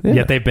 and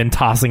yet they've been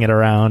tossing it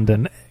around,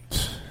 and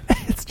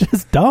it's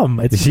just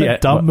dumb. It's just a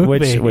dumb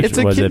movie. Which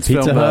was it,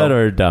 Pizza Hut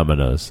or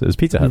Domino's? It was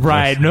Pizza Hut.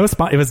 Right.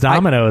 It was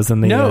Domino's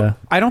in the... No,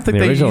 I don't think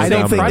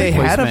they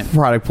had a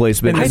product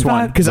placement in this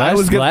one. Because I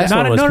was going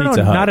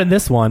to... Not in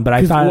this one, but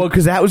I thought... Well,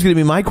 because that was going to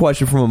be my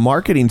question from a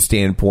marketing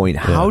standpoint.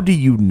 How do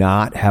you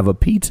not have a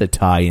pizza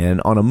tie-in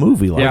on a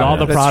movie like that? With all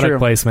the product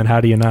placement, how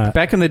do you not?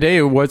 Back in the day,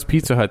 it was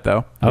Pizza Hut,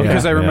 though. Okay.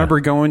 Because I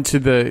remember going to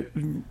the...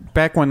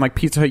 Back when like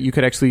Pizza Hut, you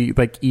could actually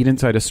like eat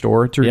inside a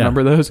store. Do you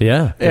remember those?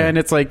 Yeah. And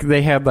it's like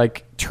they had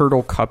like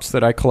turtle cups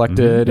that I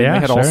collected, and they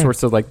had all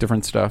sorts of like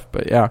different stuff.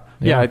 But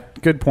yeah,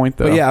 good point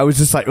though. But yeah, I was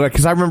just like,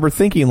 because I remember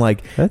thinking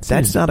like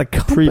that's not a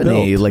company.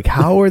 Pre-built. Like,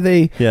 how are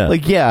they?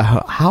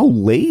 How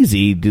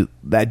lazy do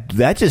that?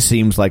 Just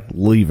seems like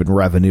leaving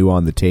revenue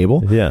on the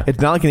table. Yeah, it's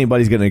not like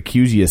anybody's going to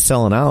accuse you of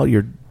selling out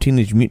your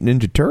Teenage Mutant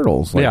Ninja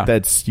Turtles.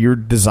 Like you're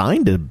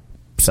designed to.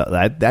 So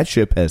that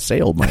ship has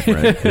sailed, my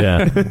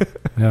friend.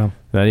 Yeah.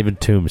 Not even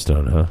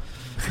Tombstone, huh?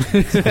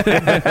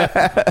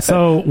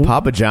 So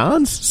Papa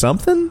John's,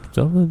 something.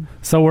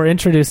 So we're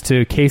introduced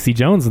to Casey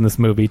Jones in this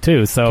movie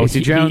too. So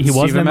Casey Jones, he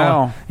wasn't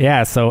all.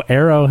 Yeah. So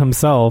Arrow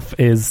himself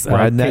is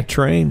riding that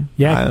train.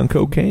 Yeah, high on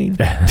cocaine.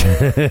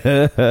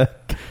 Yeah,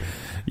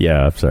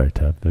 I'm sorry,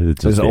 Tom.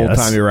 It's an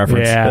old-timey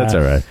reference. Yeah. That's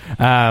all right.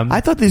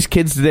 I thought these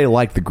kids today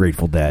liked the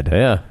Grateful Dead.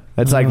 Yeah,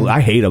 that's like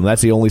I hate them.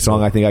 That's the only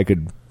song I think I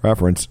could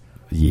reference.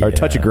 Yeah. Or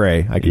Touch of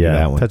Grey. I could do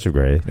that one. Touch of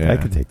Grey. Yeah. I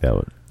could take that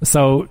one.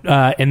 So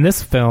in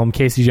this film,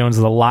 Casey Jones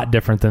is a lot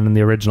different than in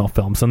the original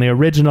film. So in the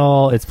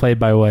original, it's played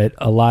by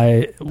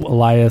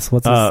Elias.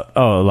 What's his?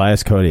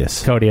 Elias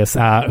Koteas.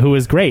 Koteas, who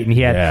is great, and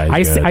he had.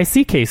 I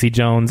see Casey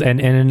Jones, and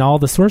in all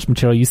the source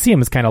material, you see him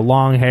as kind of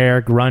long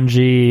hair,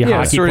 grungy,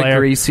 hockey sort player, of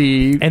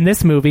greasy. In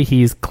this movie,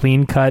 he's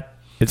clean cut.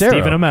 It's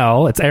Stephen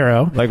Amell. It's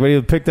Arrow. Like when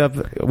he picked up,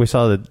 we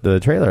saw the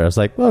trailer. I was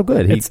like, "Well,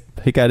 good."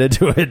 He got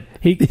into it.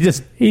 He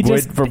just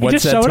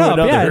showed up.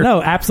 Yeah,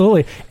 no,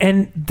 absolutely.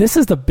 And this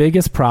is the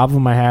biggest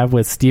problem I have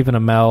with Stephen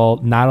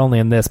Amell, not only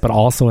in this but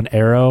also in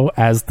Arrow,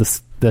 as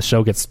the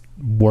show gets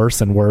worse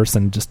and worse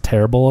and just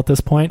terrible at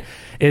this point,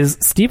 is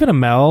Stephen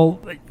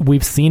Amell.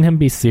 We've seen him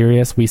be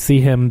serious. We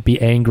see him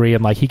be angry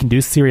and like he can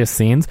do serious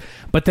scenes.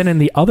 But then in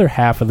the other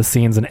half of the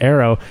scenes in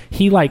Arrow,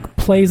 he like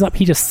plays up.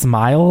 He just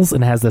smiles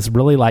and has this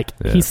really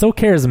he's so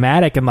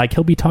charismatic and like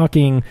he'll be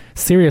talking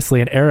seriously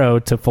in Arrow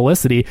to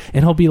Felicity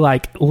and he'll be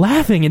like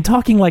laughing and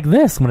talking like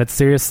this when it's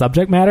serious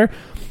subject matter.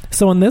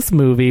 So in this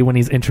movie, when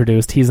he's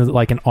introduced, he's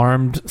like an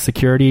armed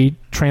security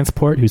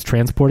transport who's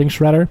transporting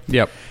Shredder.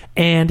 Yep.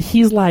 And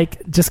he's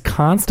like just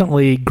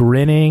constantly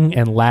grinning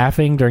and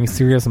laughing during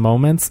serious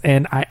moments.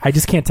 And I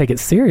just can't take it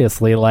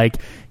seriously.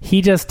 Like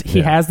he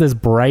has this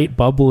bright,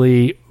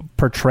 bubbly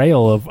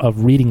portrayal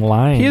of reading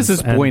lines. He has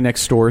this boy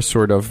next door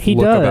sort of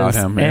look about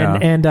him.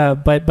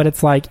 But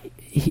it's like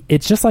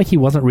it's just like he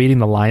wasn't reading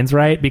the lines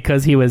right,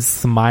 because he was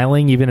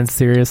smiling even in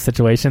serious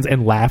situations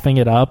and laughing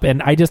it up.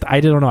 And I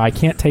don't know. I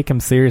can't take him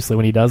seriously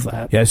when he does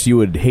that. Yes, you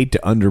would hate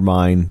to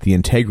undermine the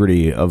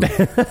integrity of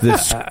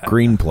this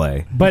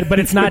screenplay. But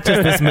it's not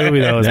just this movie,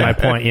 though, is my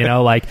point. You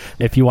know, like,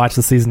 if you watch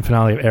the season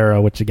finale of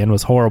Arrow, which again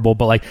was horrible,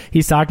 but like,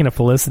 he's talking to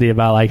Felicity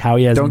about like how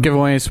he has... Don't give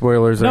away any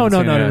spoilers. No.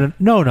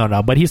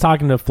 But he's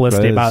talking to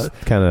Felicity about...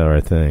 kind of our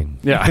thing.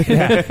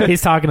 Yeah.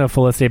 He's talking to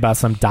Felicity about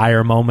some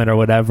dire moment or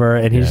whatever,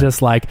 and he's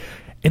just like,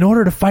 in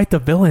order to fight the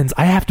villains,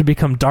 I have to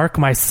become dark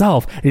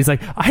myself. And he's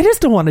like, I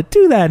just don't want to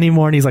do that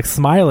anymore. And he's like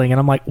smiling. And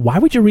I'm like, why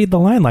would you read the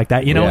line like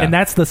that? You know, and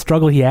that's the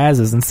struggle he has,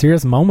 is in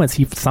serious moments,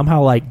 he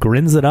somehow like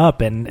grins it up,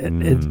 and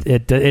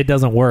it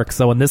doesn't work.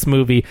 So in this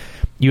movie,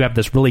 you have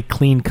this really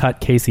clean cut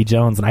Casey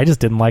Jones, and I just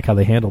didn't like how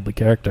they handled the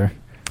character.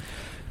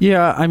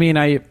 Yeah, I mean,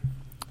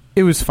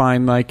 it was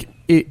fine. Like,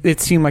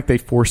 it seemed like they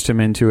forced him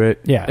into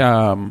it.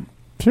 Yeah.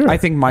 Sure. I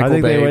think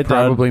Michael Bay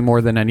probably more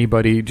than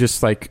anybody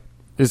just like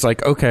is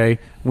like, okay,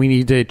 we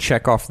need to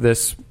check off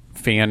this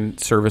fan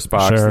service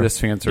box, this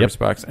fan service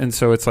box. And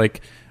so it's like,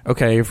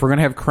 okay, if we're going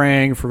to have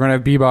Krang, if we're going to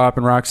have Bebop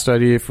and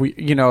Rocksteady, if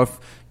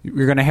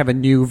you're going to have a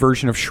new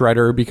version of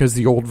Shredder, because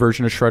the old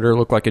version of Shredder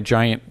looked like a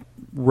giant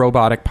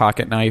robotic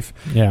pocket knife.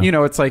 Yeah. You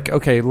know, it's like,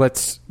 okay,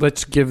 let's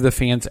give the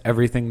fans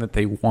everything that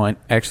they want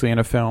actually in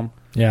a film.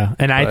 Yeah,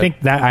 and I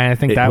think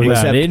that was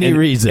without any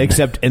reason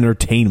except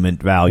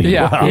entertainment value.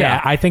 Yeah.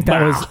 I think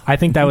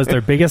that was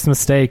their biggest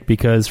mistake,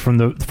 because from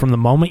the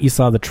moment you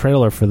saw the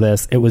trailer for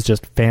this, it was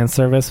just fan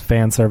service,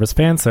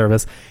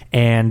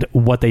 and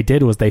what they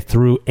did was they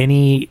threw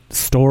any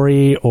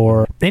story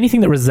or anything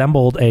that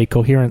resembled a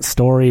coherent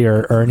story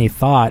or any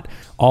thought.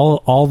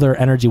 All their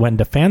energy went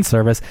into fan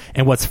service.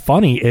 And what's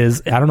funny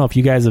is, I don't know if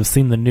you guys have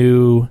seen the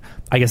new,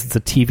 I guess it's a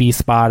TV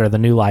spot or the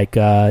new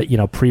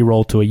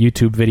pre-roll to a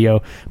YouTube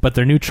video, but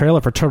their new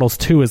trailer for Turtles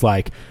 2 is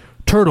like,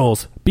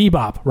 Turtles,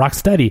 Bebop,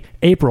 Rocksteady,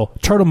 April,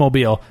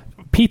 Turtlemobile,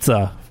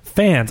 pizza,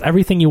 fans,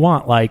 everything you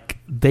want. Like,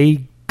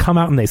 they come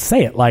out and they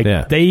say it.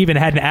 Like, they even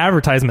had an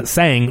advertisement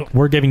saying,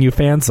 we're giving you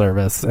fan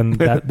service, and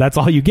that's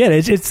all you get.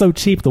 It's so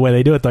cheap the way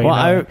they do it, though.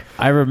 Well,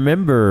 I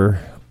remember...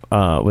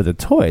 with the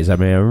toys, I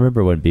mean, I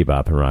remember when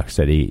Bebop and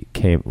Rocksteady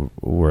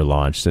were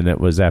launched, and it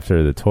was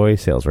after the toy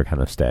sales were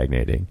kind of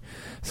stagnating.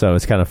 So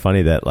it's kind of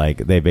funny that like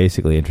they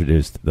basically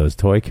introduced those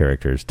toy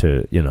characters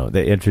to,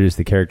 they introduced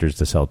the characters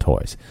to sell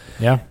toys.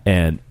 Yeah.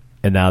 And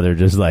now they're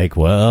just like,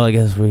 well, I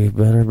guess we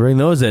better bring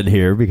those in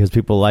here because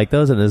people like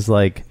those. And it's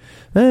like,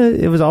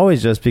 it was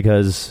always just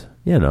because,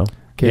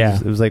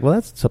 kids, it was like, well,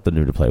 that's something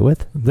new to play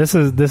with. This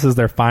is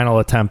their final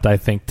attempt, I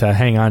think, to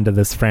hang on to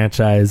this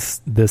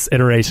franchise, this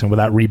iteration,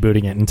 without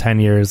rebooting it in 10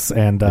 years.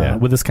 And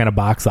with this kind of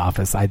box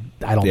office, I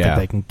don't think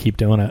they can keep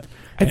doing it.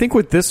 I think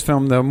with this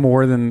film, though,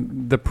 more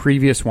than the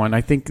previous one,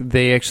 I think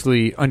they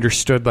actually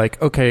understood,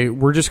 like, okay,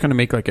 we're just going to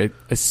make like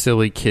a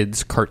silly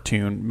kids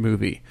cartoon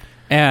movie.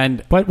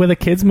 But with a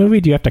kids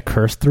movie, do you have to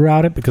curse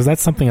throughout it? Because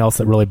that's something else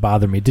that really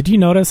bothered me. Did you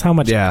notice how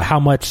much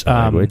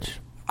language?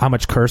 How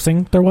much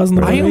cursing there was in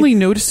the movie? I only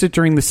noticed it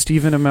during the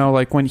Stephen Amell,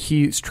 like when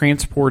he's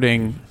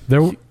transporting.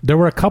 There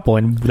were a couple,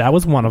 and that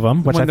was one of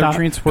them. Which I thought,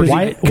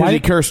 why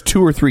he cursed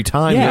 2 or 3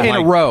 times in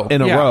a row.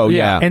 In a row,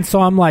 yeah. And so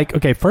I'm like,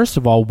 okay, first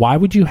of all, why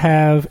would you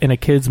have in a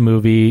kids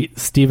movie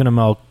Stephen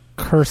Amell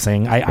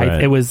cursing?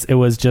 It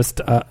was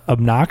just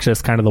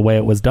obnoxious, kind of the way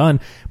it was done.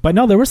 But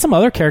no, there were some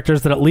other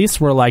characters that at least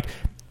were like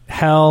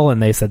hell,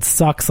 and they said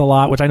sucks a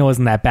lot, which I know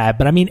isn't that bad.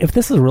 But I mean, if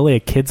this is really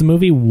a kids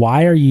movie,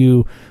 why are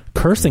you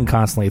cursing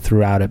constantly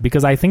throughout it?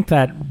 Because I think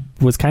that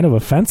was kind of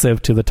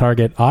offensive to the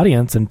target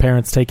audience and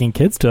parents taking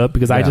kids to it,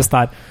 because I just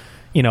thought,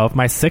 if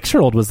my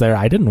 6-year-old was there,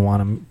 I didn't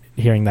want him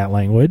hearing that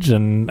language,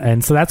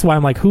 and so that's why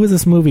I'm like, who is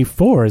this movie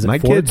for? Is it my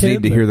for kids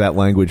need to hear that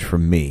language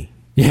from me?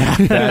 Yeah,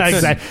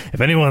 exactly.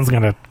 If anyone's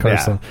gonna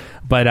curse them.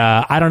 But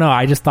I don't know.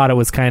 I just thought it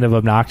was kind of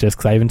obnoxious,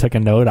 because I even took a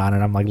note on it.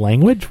 I'm like,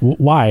 language?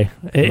 Why?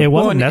 It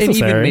wasn't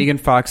necessary. And even Megan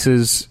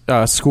Fox's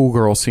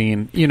schoolgirl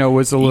scene,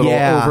 was a little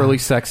overly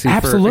sexy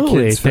for a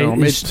kid's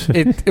film.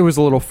 It was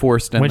a little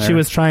forced in when there. She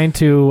was trying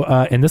to,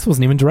 and this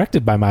wasn't even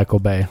directed by Michael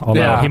Bay,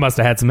 although he must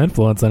have had some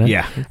influence in it.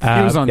 Yeah,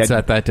 he was on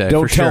set that day.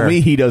 Don't tell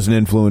me he doesn't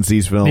influence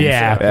these films.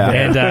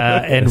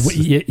 And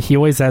he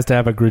always has to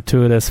have a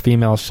gratuitous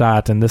female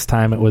shot, and this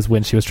time it was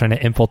when she was trying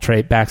to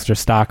infiltrate Baxter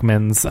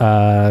Stockman's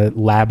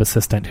lab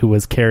assistant, who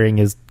was carrying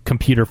his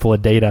computer full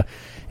of data,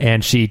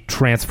 and she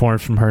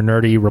transforms from her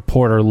nerdy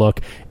reporter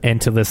look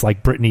into this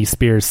like Britney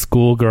Spears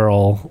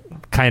schoolgirl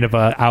kind of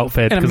a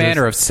outfit in a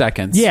matter of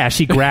seconds. Yeah,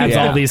 she grabs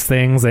all these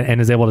things and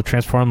is able to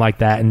transform like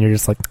that, and you're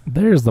just like,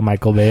 there's the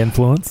Michael Bay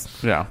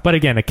influence. Yeah, but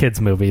again, a kids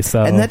movie.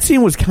 So, and that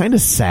scene was kind of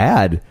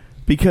sad,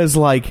 because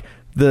like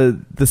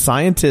the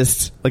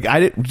scientist, like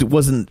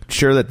wasn't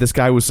sure that this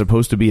guy was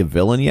supposed to be a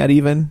villain yet,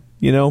 even.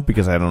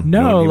 Because I don't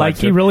know. No, like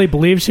he really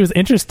believed she was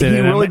interested in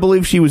him. He really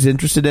believed she was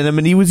interested in him.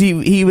 And he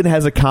even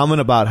has a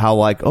comment about how,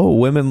 like, oh,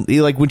 women,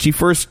 like when she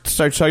first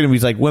starts talking to him,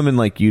 he's like, women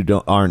like you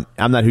aren't,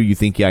 I'm not who you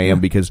think I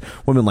am, because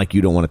women like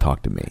you don't want to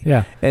talk to me.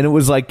 Yeah. And it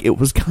was like, it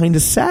was kind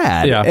of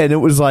sad. Yeah. And it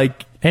was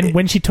like, And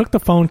when she took the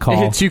phone call...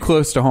 It hits you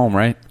close to home,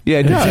 right? Yeah,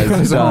 it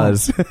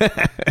does.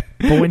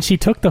 But when she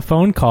took the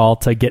phone call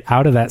to get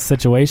out of that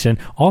situation,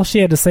 all she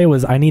had to say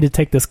was, I need to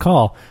take this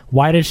call.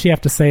 Why did she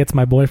have to say it's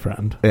my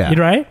boyfriend? Yeah.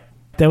 Right?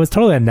 That was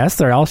totally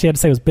unnecessary. All she had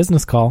to say was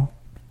business call.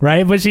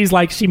 Right? But she's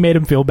like, she made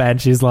him feel bad.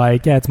 And she's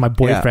like, yeah, it's my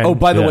boyfriend. Yeah. Oh,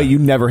 by the way, you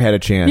never had a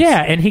chance.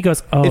 Yeah, and he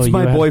goes, oh, it's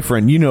my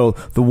boyfriend. You know,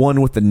 the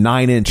one with the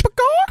 9-inch...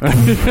 and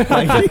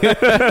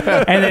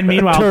then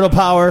meanwhile... Turtle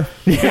power.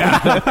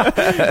 Yeah.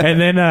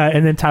 and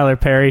then Tyler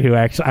Perry, who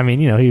actually, I mean,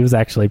 he was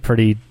actually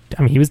pretty...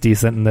 I mean, he was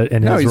decent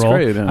in his he's role.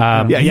 Great,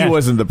 he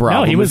wasn't the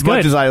problem. No, he was as good.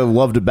 much as I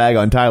love to bag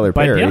on Tyler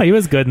Perry. But he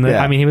was good.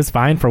 I mean, he was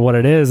fine for what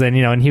it is. And,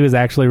 and he was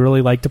actually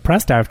really, like,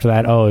 depressed after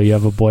that. Oh, you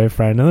have a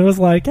boyfriend. And it was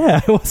like, yeah,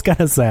 it was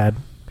kind of sad.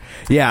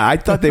 Yeah, I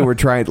thought they were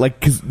trying, like,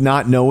 because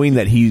not knowing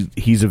that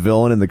he's a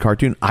villain in the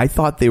cartoon, I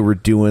thought they were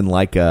doing,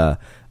 like, a...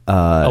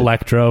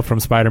 Electro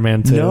from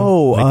Spider-Man 2.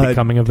 No, like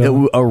becoming a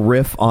villain. A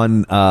riff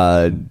on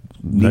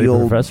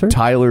Neil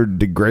Tyler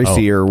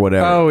DeGrasse or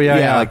whatever. Oh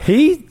yeah. Like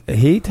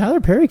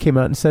Tyler Perry came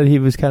out and said he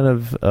was kind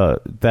of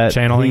that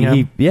channeling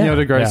him. Neil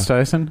deGrasse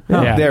Tyson.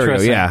 Yeah. There we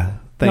go. Yeah.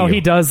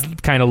 He does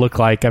kind of look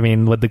like, I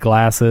mean, with the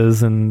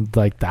glasses and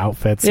like the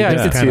outfits. Yeah, I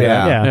could see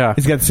that. Yeah,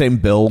 he's got the same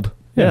build.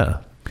 Yeah.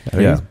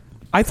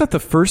 I thought the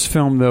first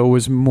film though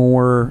was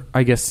more,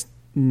 I guess,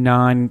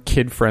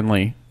 non-kid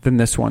friendly than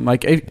this one.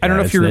 Like, I don't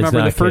know if you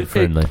remember the first.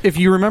 If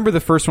you remember the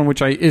first one,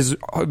 which is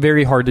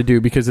very hard to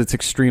do because it's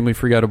extremely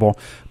forgettable,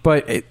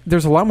 but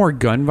there's a lot more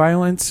gun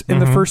violence in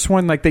the first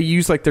one. Like, they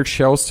use like their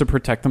shells to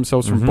protect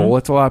themselves from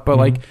bullets a lot. But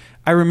like,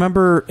 I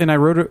remember, and I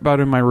wrote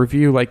about it in my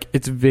review. Like,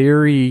 it's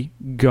very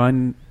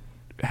gun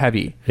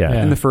heavy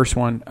in the first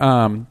one.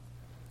 And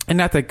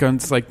not that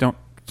guns like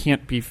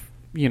can't be.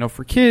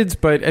 For kids,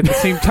 but at the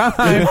same time,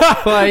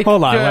 like,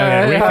 hold on,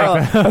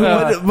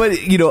 but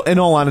in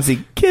all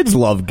honesty, kids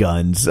love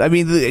guns. I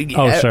mean,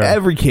 sure.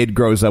 Every kid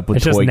grows up with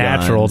it's toy just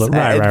natural guns.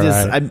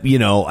 Right.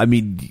 I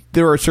mean,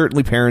 there are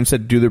certainly parents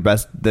that do their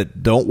best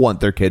that don't want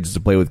their kids to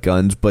play with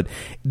guns, but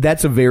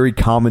that's a very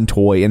common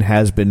toy and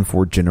has been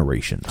for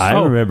generations. I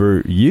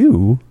remember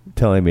you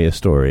telling me a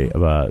story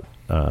about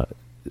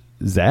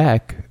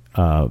Zach.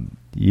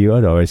 You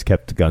had always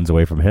kept guns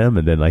away from him,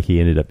 and then like he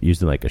ended up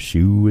using like a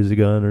shoe as a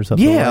gun or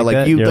something. Yeah, like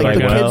that. You like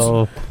the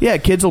kids. Yeah,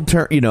 kids will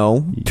turn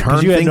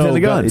things into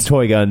guns.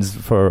 Toy guns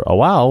for a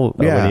while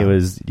when he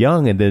was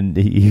young, and then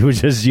he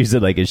was just using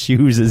like his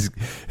shoes as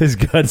his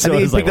guns. So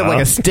he picked up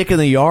like a stick in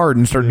the yard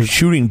and started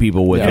shooting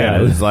people with it.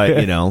 It was like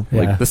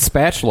like the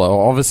spatula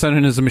all of a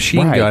sudden is a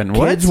machine gun.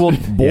 Kids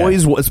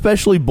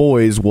especially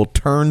boys will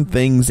turn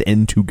things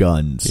into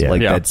guns.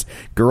 That's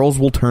girls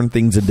will turn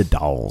things into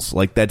dolls.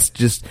 Like that's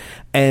just.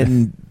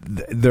 And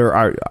there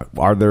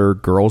are there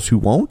girls who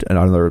won't, and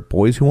are there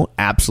boys who won't?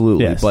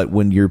 Absolutely. Yes. But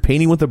when you're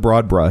painting with a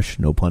broad brush,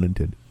 no pun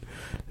intended,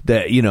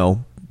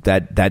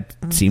 that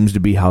seems to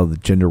be how the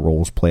gender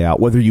roles play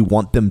out, whether you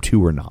want them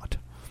to or not.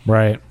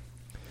 Right.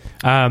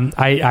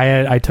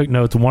 I took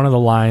notes. One of the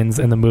lines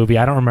in the movie,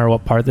 I don't remember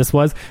what part this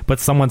was, but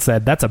someone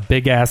said, "That's a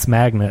big ass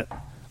magnet."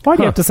 Why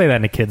do you have to say that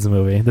in a kids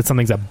movie? That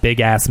something's a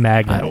big ass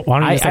magnet. Why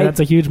don't you say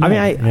that's a huge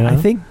magnet? I mean, I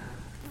think.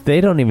 They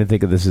don't even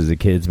think of this as a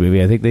kids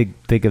movie. I think they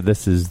think of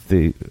this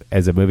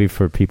as a movie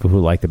for people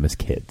who like them as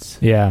kids.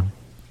 Yeah,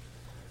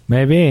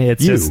 maybe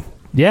it's just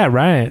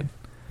right.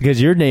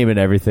 Because you're naming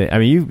everything. I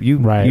mean,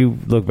 you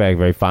look back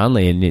very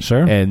fondly, and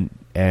sure, and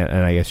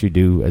I guess you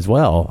do as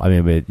well. I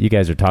mean, but you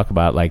guys are talking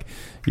about like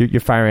you're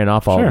firing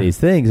off all these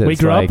things. We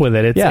grew up with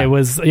it. It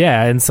was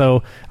and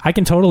so I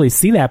can totally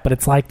see that. But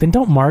it's like then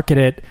don't market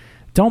it.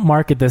 Don't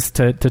market this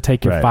to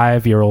take your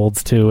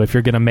 5-year-olds to if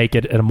you're going to make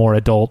it a more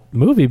adult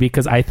movie,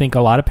 because I think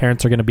a lot of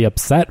parents are going to be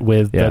upset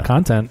with the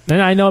content.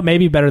 And I know it may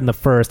be better than the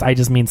first. I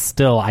just mean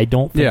still, I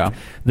don't think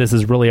this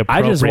is really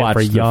appropriate I just watched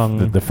for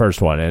young. The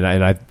first one, and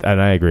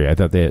I agree. I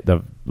thought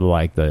the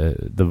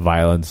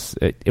violence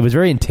it was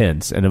very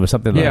intense, and it was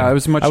something. Yeah, it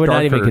was much. I would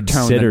not darker even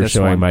consider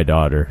showing my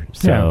daughter.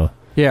 So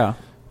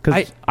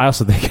because I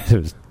also think it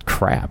was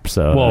crap.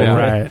 So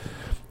right.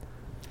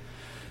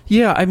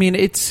 Yeah, I mean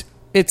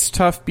it's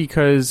tough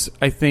because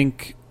I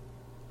think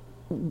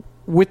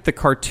with the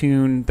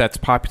cartoon that's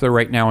popular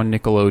right now on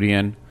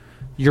Nickelodeon,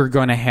 you're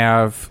going to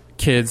have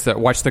kids that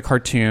watch the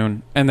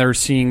cartoon and they're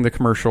seeing the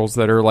commercials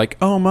that are like,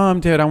 "Oh, Mom,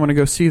 Dad, I want to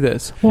go see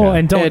this." Well,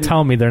 and don't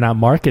tell me they're not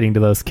marketing to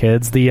those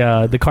kids.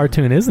 The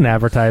cartoon is an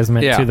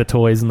advertisement to the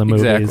toys and the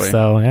movies. Exactly.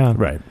 So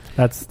right,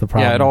 that's the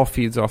problem. Yeah, it all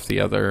feeds off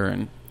the other,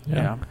 and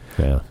yeah.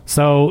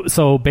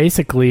 So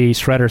basically,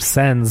 Shredder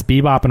sends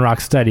Bebop and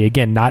Rocksteady,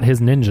 again, not his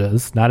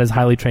ninjas, not his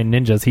highly trained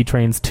ninjas. He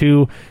trains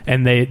 2,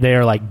 and they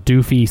are like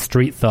doofy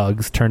street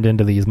thugs turned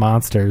into these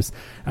monsters.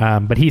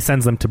 But he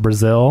sends them to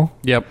Brazil.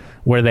 Yep.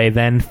 Where they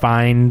then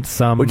find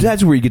some... Which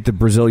that's where you get the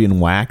Brazilian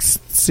wax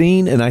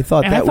scene, and I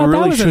thought that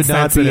really should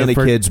not be in a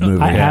kid's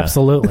movie.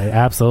 Absolutely.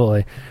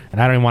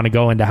 And I don't even want to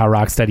go into how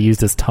Rocksteady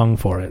used his tongue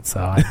for it.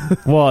 So,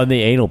 well, and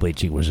the anal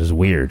bleaching was just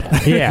weird.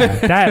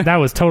 Yeah, that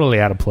was totally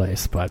out of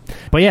place. But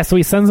yeah, so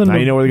he sends them. Now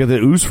you know where they got the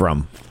ooze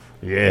from.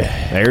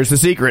 Yeah, there's the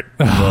secret.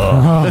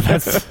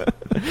 That's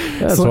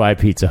why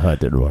Pizza Hut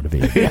didn't want to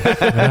be.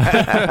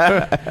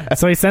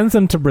 So he sends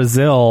them to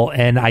Brazil,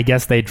 and I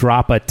guess they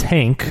drop a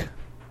tank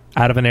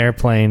out of an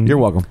airplane. You're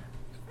welcome.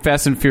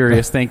 Fast and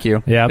Furious, thank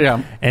you.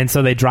 Yeah. And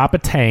so they drop a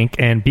tank,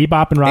 and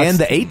Bebop and Rocksteady... And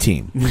the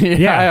A-Team.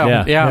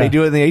 Yeah. They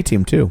do it in the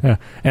A-Team, too. Yeah.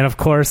 And, of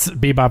course,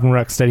 Bebop and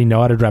Rocksteady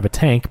know how to drive a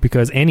tank,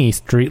 because any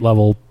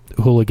street-level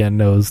hooligan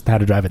knows how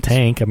to drive a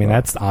tank. I mean,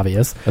 that's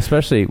obvious.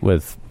 Especially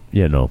with,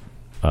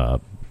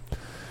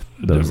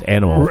 those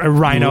animal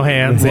rhino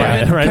hands.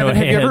 Kevin, Rhino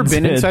have you ever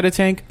been inside a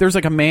tank? There's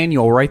like a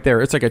manual right there.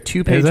 It's like a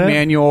 2-page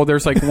manual.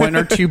 There's like 1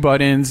 or 2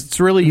 buttons. It's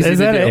really easy to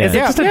do. Is it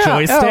just a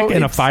joystick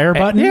and a fire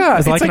button? Yeah,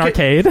 it's like an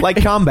arcade.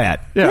 Like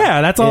combat.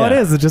 Yeah, that's all it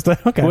is. It's just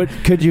okay.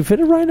 Could you fit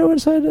a rhino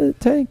inside a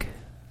tank?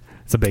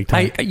 It's a big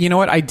tank. You know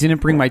what? I didn't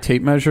bring my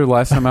tape measure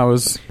last time I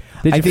was...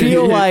 Did you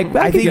feel like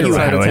I think you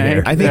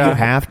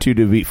have to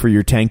be for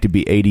your tank to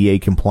be ADA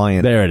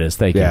compliant. There it is.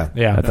 Thank you.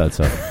 Yeah. I thought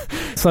so.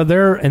 So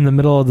they're in the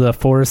middle of the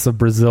forests of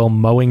Brazil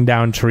mowing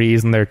down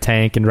trees in their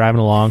tank and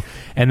driving along,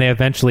 and they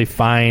eventually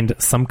find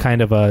some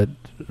kind of a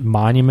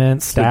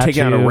monument statue. They're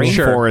taking out a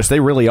rainforest. They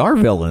really are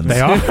villains.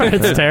 They are.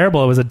 It's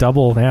terrible. It was a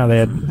double. Yeah, they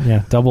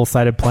had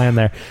double-sided plan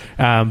there.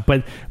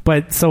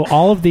 But so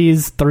all of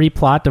these 3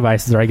 plot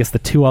devices, or I guess the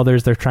 2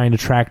 others they're trying to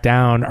track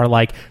down, are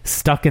like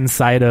stuck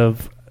inside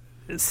of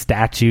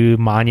statue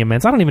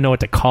monuments. I don't even know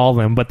what to call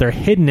them, but they're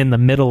hidden in the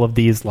middle of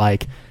these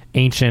like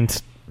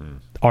ancient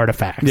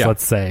artifacts,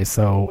 let's say.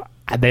 So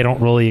they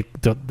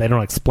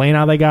don't explain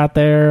how they got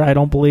there. I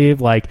don't believe.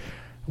 Like,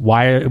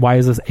 why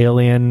is this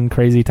alien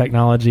crazy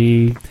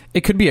technology?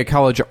 It could be a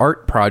college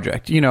art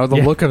project. The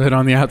look of it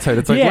on the outside.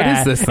 It's like, what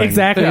is this thing?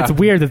 Exactly. Yeah. It's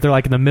weird that they're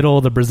like in the middle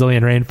of the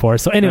Brazilian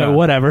rainforest. So anyway,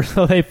 whatever.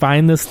 So they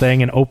find this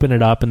thing and open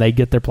it up, and they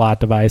get their plot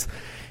device.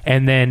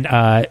 And then,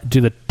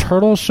 do the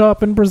turtles show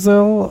up in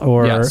Brazil?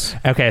 Or yes.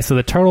 Okay, so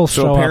the turtles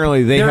show up. So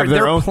apparently they have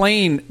their own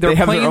plane. They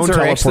have their own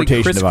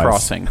teleportation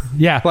device.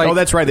 Yeah.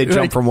 That's right. They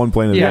jump from one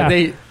plane to the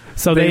next.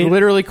 They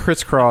literally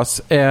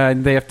crisscross,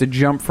 and they have to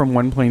jump from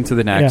one plane to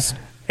the next. Yeah.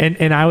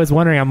 And I was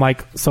wondering, I'm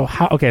like, so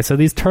how? Okay, so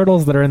these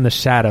turtles that are in the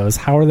shadows,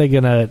 how are they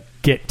gonna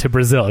get to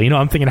Brazil?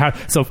 I'm thinking how.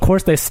 So of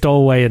course they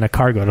stole away in a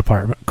cargo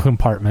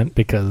compartment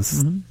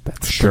because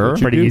that's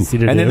pretty easy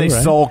to do. And then they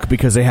sulk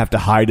because they have to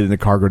hide in the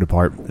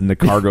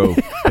cargo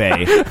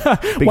bay.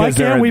 Why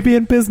can't we be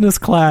in business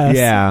class?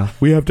 Yeah,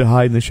 we have to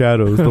hide in the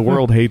shadows. The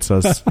world hates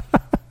us.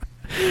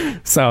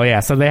 So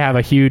they have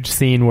a huge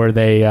scene where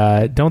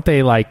they don't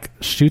they like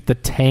shoot the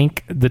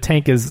tank. The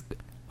tank is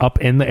up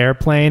in the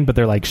airplane, but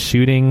they're like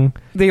shooting.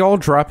 They all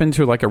drop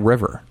into like a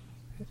river.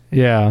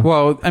 Yeah.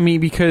 Well, I mean,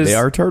 because they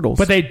are turtles.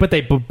 But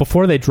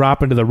before they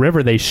drop into the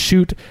river, they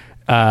shoot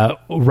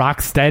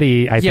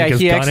Rocksteady. I think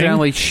he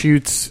accidentally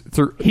shoots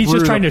through. He's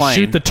just trying to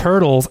shoot the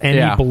turtles, and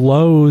he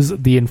blows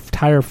the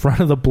entire front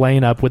of the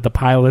plane up with the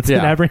pilots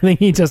and everything.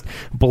 He just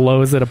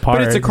blows it apart.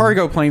 But it's a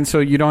cargo plane, so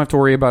you don't have to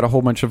worry about a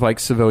whole bunch of like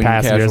civilian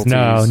passengers.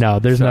 casualties. No,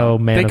 there's no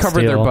man. They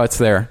covered their butts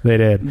there. They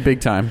did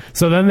big time.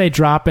 So then they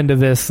drop into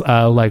this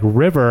like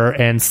river,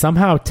 and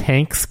somehow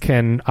tanks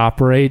can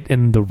operate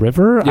in the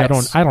river.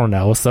 Yes. I don't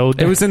know. So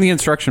it was in the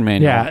instruction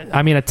manual. Yeah,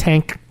 I mean, a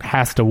tank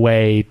has to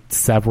weigh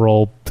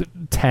several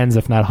tens,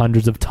 if not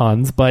hundreds of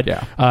tons, but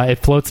it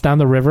floats down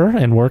the river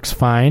and works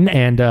fine,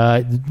 and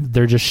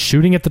they're just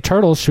shooting at the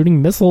turtles,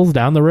 shooting missiles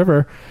down the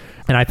river,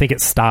 and I think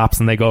it stops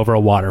and they go over a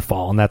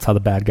waterfall, and that's how the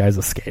bad guys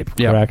escape,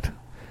 correct?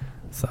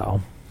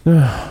 So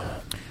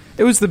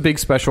it was the big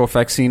special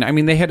effects scene. I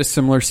mean, they had a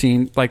similar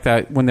scene like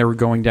that when they were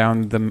going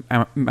down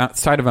the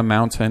side of a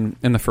mountain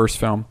in the first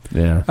film.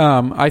 Yeah.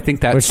 I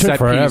think that set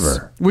piece,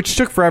 which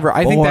took forever.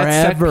 I think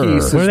that set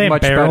piece is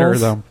much better,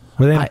 though.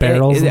 Were they in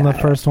barrels in the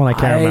first one? I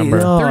can't remember.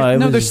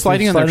 They're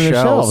sliding on their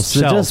shelves.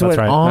 It just went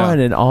on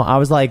and on. I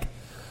was like,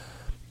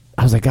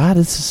 God,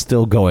 this is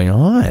still going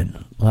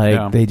on.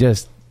 Like they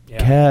just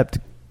kept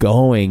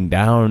going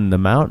down the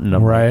mountain.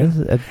 Right.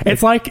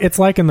 It's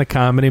like in the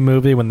comedy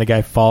movie when the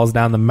guy falls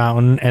down the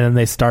mountain and then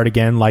they start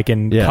again, like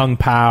in Kung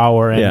Pao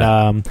or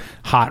in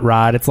Hot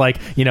Rod. It's like,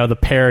 the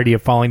parody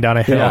of falling down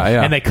a hill,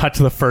 and they cut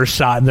to the first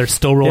shot and they're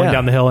still rolling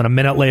down the hill, and a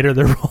minute later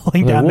they're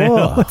rolling down the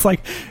hill. It's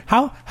like,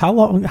 how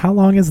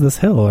long is this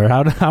hill, or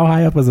how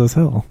high up is this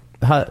hill?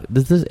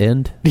 Does this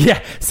end?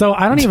 Yeah. So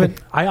I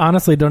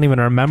honestly don't even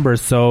remember.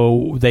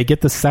 So they get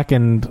the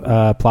second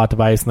plot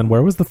device, and then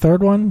where was the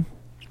third one?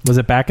 Was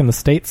it back in the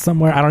States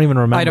somewhere? I don't even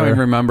remember. I don't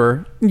even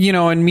remember.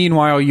 And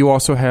meanwhile, you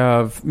also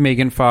have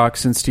Megan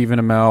Fox and Stephen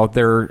Amell.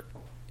 They're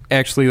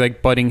actually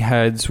like butting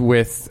heads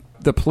with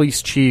the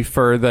police chief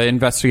or the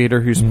investigator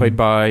who's played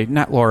by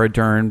not Laura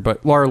Dern,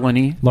 but Laura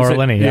Linney. Laura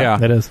Linney,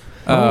 yeah, it is.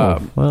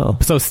 Well.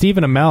 So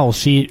Stephen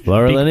Amell,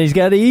 Laura Linney's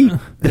got to eat.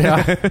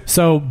 Yeah.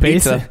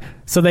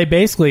 So they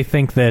basically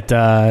think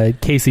that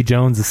Casey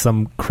Jones is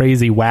some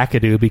crazy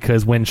wackadoo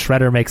because when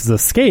Shredder makes his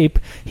escape,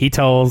 he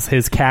tells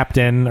his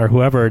captain or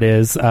whoever it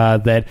is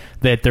that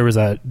there was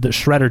the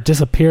Shredder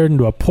disappeared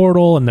into a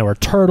portal and there were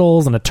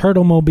turtles and a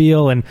turtle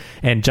mobile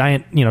and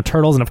giant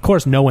turtles, and of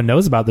course no one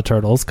knows about the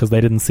turtles because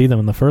they didn't see them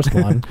in the first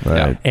one.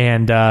 Right.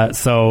 And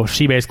so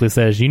she basically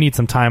says, you need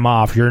some time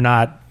off. You're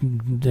not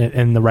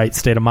in the right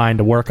state of mind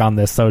to work on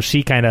this. So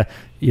she kind of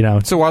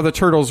So while the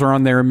turtles are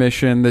on their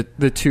mission,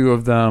 the two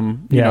of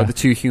them, the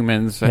two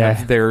humans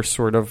have their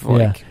sort of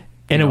like.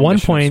 And at one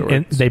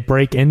point, they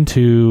break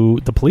into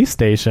the police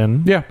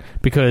station. Yeah.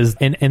 Because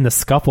in the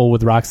scuffle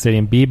with Rocksteady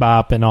and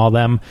Bebop and all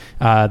them,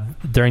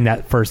 during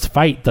that first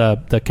fight,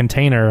 the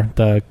container,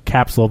 the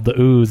capsule of the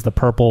ooze, the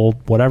purple,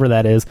 whatever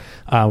that is,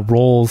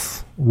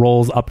 rolls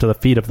up to the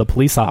feet of the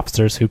police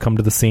officers who come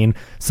to the scene.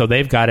 So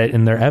they've got it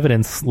in their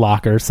evidence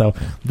locker. So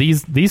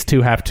these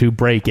two have to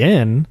break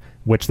in,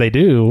 which they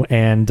do,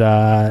 and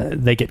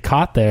they get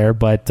caught there,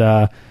 but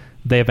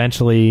they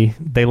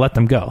let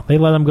them go. They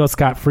let them go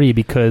scot-free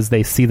because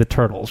they see the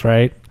turtles,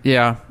 right?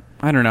 Yeah.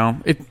 I don't know.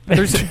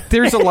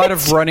 There's a lot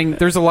of running.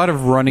 There's a lot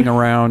of running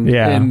around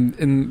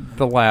in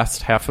the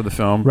last half of the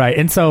film, right?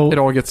 And so it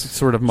all gets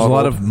sort of muddled.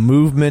 There's a lot of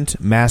movement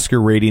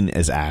masquerading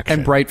as action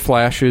and bright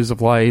flashes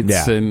of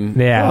lights.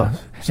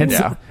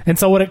 And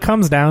so what it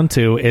comes down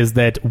to is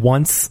that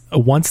once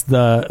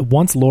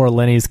Laura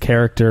Linney's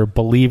character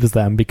believes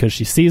them because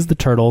she sees the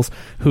turtles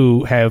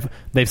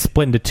they've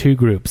split into two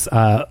groups.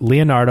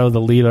 Leonardo, the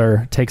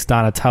leader, takes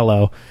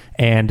Donatello,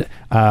 and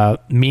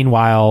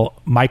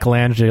meanwhile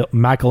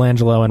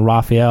Michelangelo and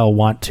Raphael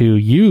want to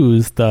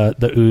use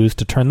the ooze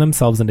to turn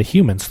themselves into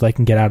humans so they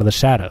can get out of the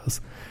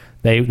shadows.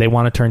 They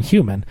want to turn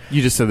human.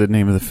 You just said the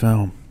name of the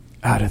film.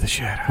 Out of the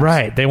shadows.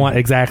 Right. They want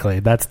exactly.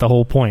 That's the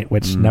whole point,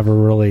 which never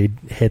really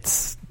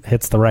hits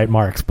the right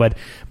marks. But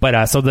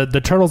so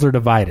the turtles are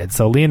divided.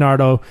 So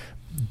Leonardo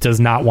does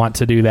not want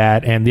to do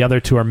that, and the other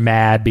two are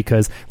mad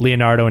because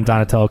Leonardo and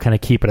Donatello kind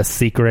of keep it a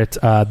secret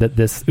that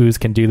this ooze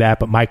can do that,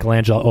 but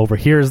Michelangelo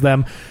overhears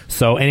them.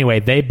 So anyway,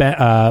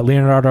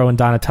 Leonardo and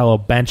Donatello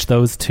bench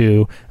those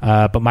two,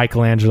 but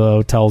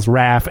Michelangelo tells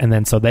Raph, and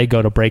then so they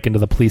go to break into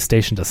the police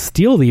station to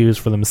steal the ooze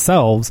for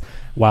themselves,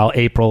 while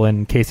April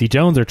and Casey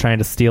Jones are trying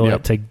to steal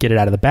it to get it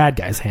out of the bad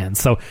guy's hands.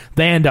 So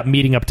they end up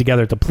meeting up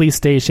together at the police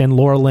station.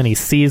 Laura Linney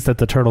sees that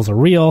the turtles are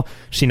real.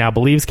 She now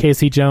believes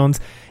Casey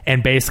Jones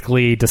and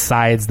basically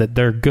decides that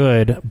they're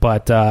good,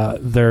 but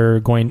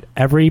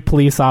every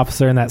police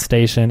officer in that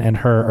station and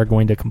her are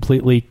going to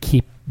completely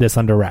keep this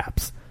under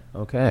wraps.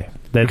 Okay.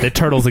 That the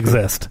turtles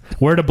exist.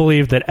 We're to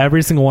believe that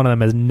every single one of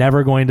them is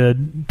never going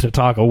to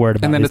talk a word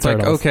about and then these it's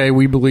turtles. Like, okay,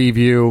 we believe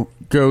you.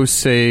 Go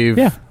save.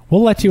 Yeah.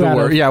 We'll let you out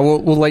of... Yeah,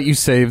 we'll let you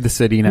save the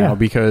city now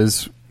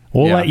because...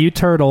 We'll let you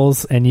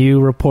turtles and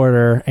you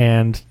reporter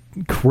and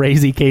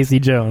crazy Casey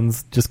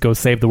Jones just go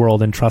save the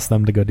world and trust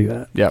them to go do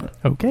that. Yeah.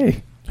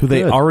 Okay. Who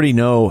they already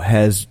know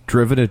has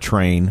driven a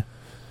train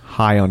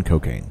high on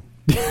cocaine.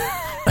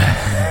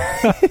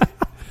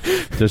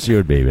 Just you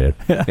and me, man.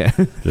 Yeah.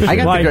 I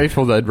got the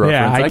Grateful Dead reference.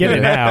 Yeah, I get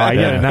it now. I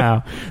get it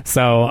now.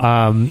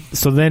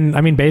 So then,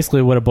 I mean,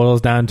 basically what it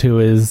boils down to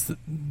is...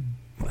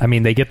 I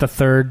mean, they get the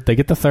third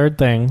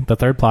thing, the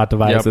third plot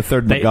device. Yeah, the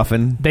third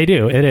MacGuffin. They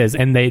do. It is.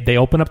 And they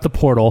open up the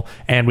portal,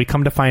 and we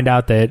come to find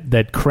out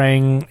that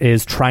Krang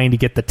is trying to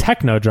get the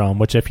Technodrome,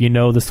 which if you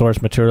know the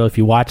source material, if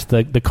you watch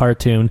the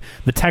cartoon,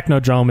 the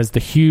Technodrome is the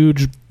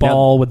huge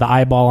ball with the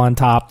eyeball on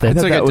top.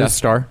 It's like a Death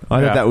Star.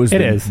 I thought that was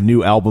the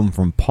new album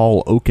from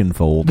Paul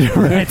Oakenfold.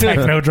 Right,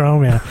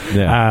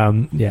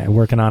 Technodrome, yeah.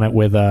 Working on it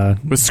with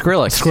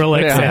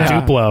Skrillex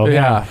and Duplo.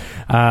 Yeah.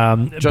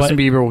 Justin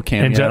Bieber will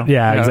cameo.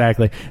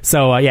 Exactly.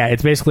 So,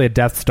 it's basically a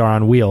Death Star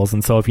on wheels.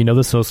 And so if you know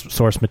the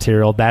source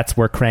material, that's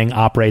where Krang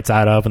operates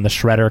out of, and the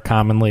Shredder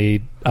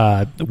commonly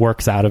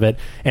works out of it.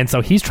 And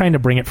so he's trying to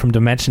bring it from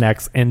Dimension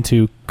X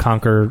into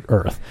Conquer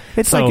Earth.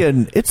 It's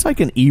like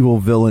an evil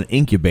villain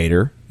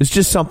incubator. It's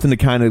just something to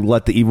kind of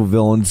let the evil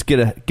villains get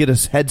a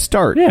head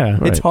start. Yeah,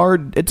 right. It's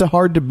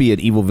hard to be an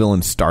evil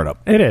villain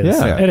startup. It is.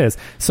 Yeah. It is.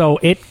 So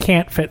it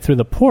can't fit through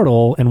the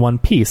portal in one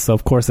piece. So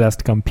of course it has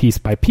to come piece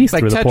by piece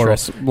through the portal. Like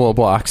Tetris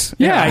blocks.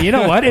 Yeah, you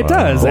know what? It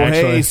does.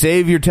 Actually. Hey,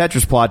 save your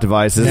Tetris plot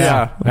devices.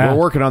 Yeah. We're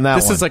working on that.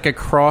 This is like a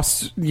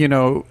cross,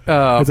 property.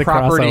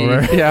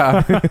 Crossover.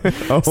 Yeah.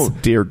 Oh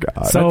dear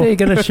God. So are they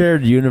going to share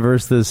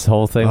universe this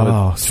whole thing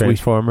with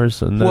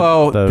Transformers? And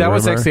that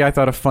was actually, I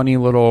thought, a funny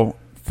little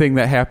thing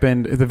that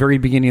happened at the very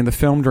beginning of the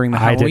film during the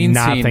Halloween scene.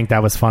 I did not think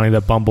that was funny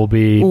that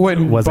Bumblebee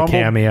was a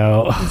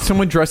cameo.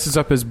 Someone dresses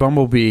up as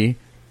Bumblebee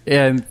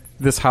in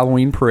this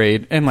Halloween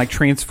parade and like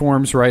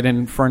transforms right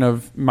in front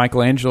of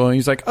Michelangelo, and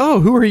he's like, "Oh,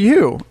 who are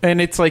you?"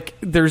 And it's like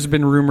there's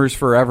been rumors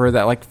forever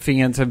that like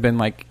fans have been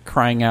like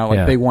crying out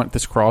like they want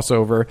this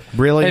crossover.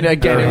 Really? And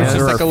again, it was just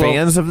there like are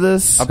fans of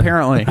this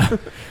apparently.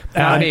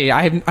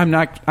 I'm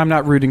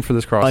not rooting for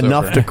this crossover.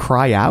 Enough to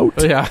cry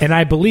out. Yeah, and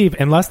I believe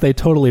unless they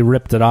totally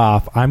ripped it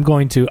off, I'm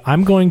going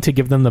to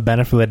give them the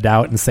benefit of the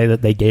doubt and say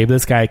that they gave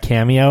this guy a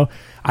cameo.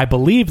 I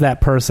believe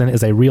that person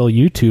is a real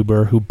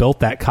YouTuber who built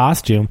that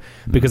costume,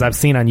 because I've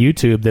seen on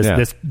YouTube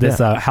this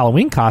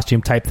Halloween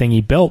costume type thing he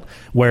built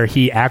where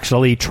he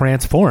actually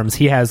transforms.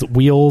 He has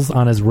wheels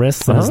on his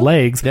wrists and his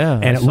legs,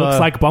 and it looks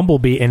like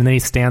Bumblebee, and then he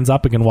stands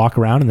up and can walk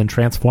around and then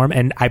transform.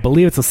 And I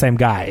believe it's the same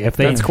guy.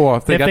 That's cool.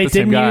 If they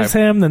didn't use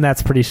him, then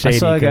that's pretty shady. I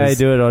saw a guy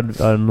do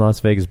it on Las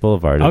Vegas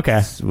Boulevard.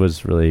 It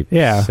was really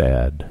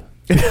sad.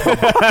 Because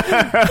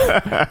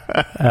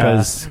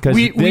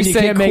we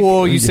say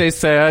cool, you say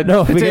sad.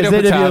 No, because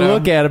then if you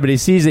look at him and he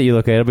sees it, you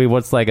look at him.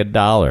 What's like $1?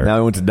 Now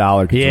he wants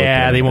 $1.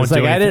 Yeah, they won't. It's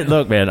like, I didn't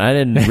look, man. I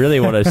didn't really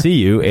want to see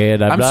you,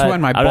 and I'm not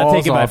sweating my balls not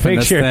taking my off in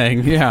this picture.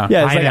 thing. Yeah, it's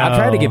like I'm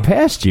trying to get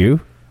past you.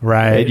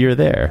 Right. And you're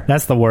there.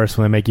 That's the worst,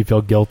 when they make you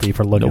feel guilty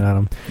for looking at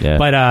them. Yeah.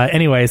 But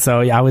anyway,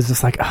 so I was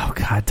just like, oh,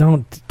 God,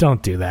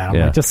 don't do that. I'm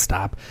like, just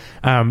stop.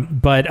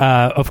 But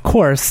of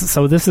course,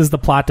 so this is the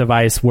plot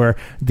device where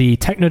the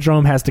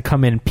Technodrome has to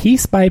come in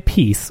piece by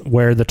piece,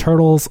 where the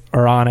turtles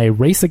are on a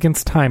race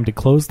against time to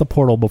close the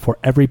portal before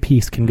every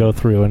piece can go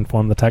through and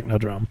form the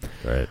Technodrome.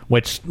 Right.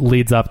 Which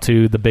leads up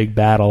to the big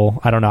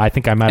battle. I don't know. I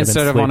think I might have been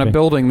Instead of on a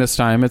building this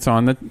time, it's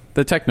on the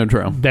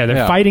Technodrome. Yeah,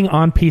 they're fighting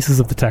on pieces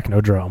of the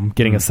Technodrome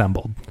getting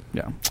assembled.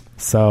 Yeah.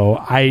 So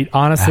I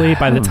honestly,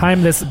 by the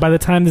time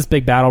this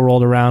big battle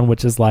rolled around,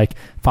 which is like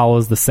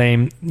follows the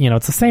same,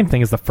 it's the same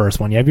thing as the first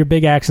one. You have your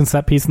big action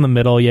set piece in the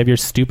middle, you have your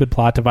stupid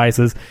plot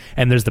devices,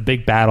 and there's the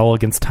big battle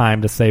against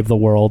time to save the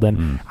world.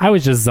 And I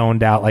was just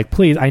zoned out. Like,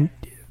 please,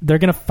 they're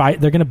gonna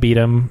fight, they're gonna beat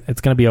him.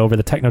 It's gonna be over.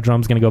 The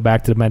Technodrome's gonna go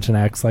back to Dimension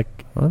X. Like,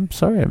 I'm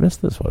sorry, I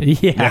missed this one.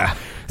 Yeah.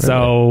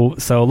 So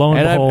lo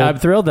and behold, I'm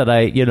thrilled that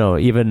I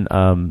even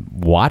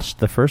watched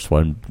the first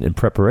one in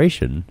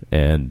preparation,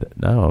 and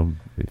now.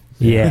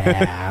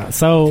 Yeah.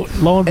 So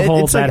lo and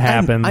behold, that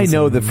happens. I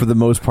know that for the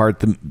most part,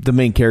 the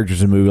main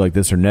characters in a movie like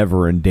this are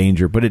never in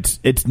danger, but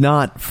it's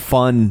not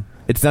fun.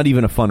 It's not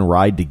even a fun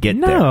ride to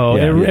get there. No,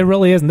 it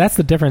really isn't. That's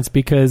the difference,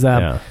 because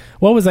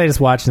what was I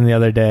just watching the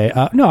other day?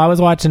 No, I was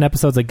watching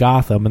episodes of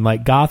Gotham, and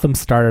like Gotham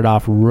started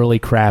off really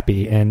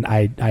crappy, and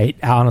I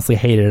honestly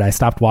hated it. I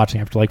stopped watching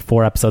after like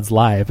 4 episodes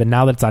live, and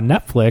now that it's on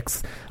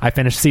Netflix, I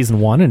finished season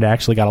 1, and it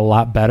actually got a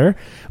lot better.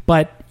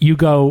 But you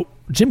go,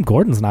 Jim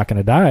Gordon's not going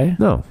to die.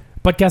 No.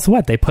 But guess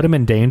what? They put him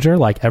in danger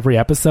like every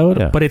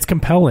episode, but it's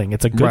compelling.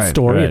 It's a good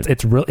story. Right.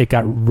 It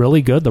got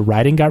really good. The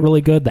writing got really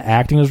good. The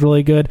acting was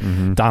really good.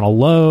 Donald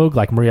Logue,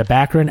 like Maria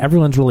Baccarin,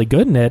 everyone's really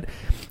good in it.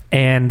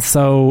 And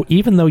so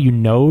even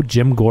though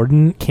Jim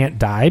Gordon can't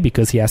die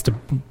because he has to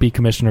be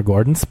Commissioner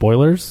Gordon,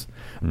 spoilers,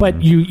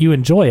 but you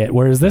enjoy it.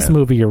 Whereas this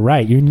movie, you're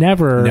right. You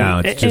never...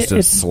 No, it's just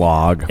a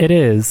slog. It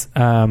is.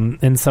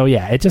 And so,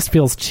 it just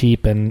feels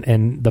cheap,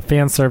 and the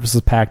fan service is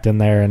packed in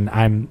there, and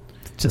I'm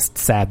just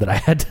sad that I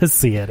had to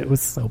see it. It was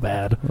so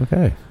bad.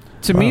 Okay.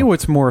 To me,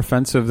 what's more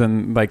offensive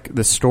than like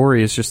the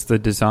story is just the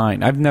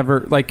design. I've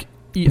never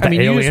you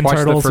just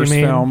watched the first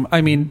film.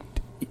 I mean,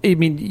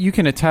 you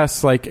can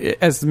attest, like,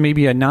 as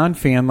maybe a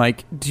non-fan,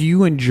 like, do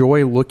you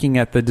enjoy looking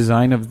at the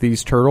design of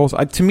these turtles?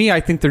 To me, I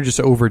think they're just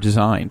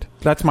over-designed.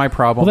 That's my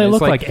problem. Well, they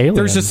look like aliens.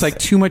 There's just like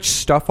too much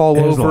stuff all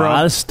There's over a lot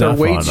them. of stuff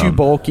They're way on too them.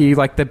 bulky.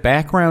 Like the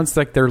backgrounds,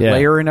 like their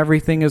layer and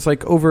everything is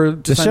like over.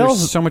 The shells,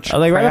 there's so much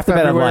like right off crap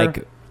the bat, I'm everywhere.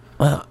 like,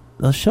 well,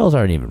 those shells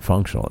aren't even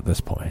functional at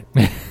this point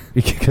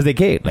because they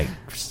can't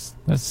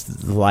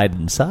slide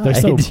inside. They're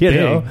so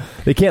big.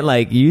 They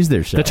can't use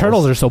their shells. The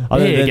turtles are so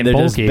other big than and they're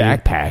bulky.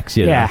 Just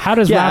backpacks. How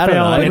does I don't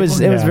Raphael? know. It was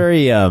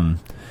very.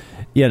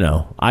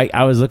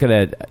 I was looking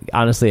at,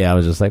 honestly, I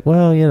was just like,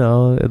 well,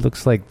 it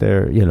looks like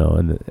they're,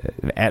 and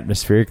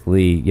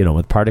atmospherically,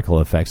 with particle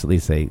effects, at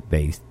least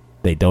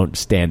they don't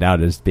stand out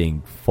as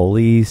being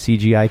fully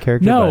CGI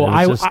characters. No,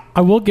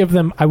 I will give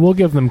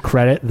them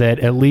credit that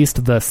at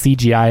least the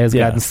CGI has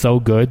gotten so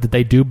good that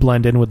they do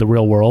blend in with the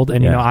real world.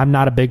 And I'm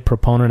not a big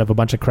proponent of a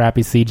bunch of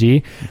crappy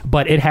CG,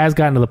 but it has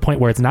gotten to the point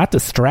where it's not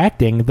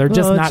distracting. They're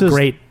just not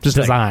great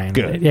design. Like,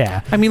 good.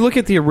 Yeah, I mean, look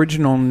at the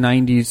original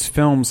 '90s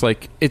films.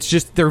 Like, it's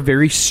just they're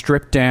very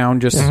stripped down,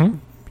 just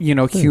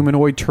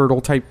humanoid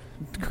turtle type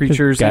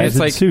creatures, guys and it's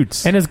in like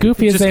suits. And as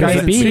goofy as they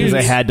may be, because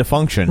they had to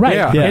function,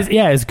 right?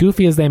 Yeah. As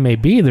goofy as they may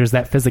be, there's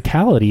that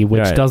physicality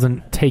which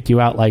doesn't take you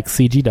out like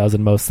CG does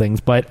in most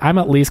things. But I'm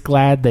at least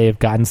glad they've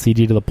gotten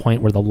CG to the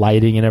point where the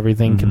lighting and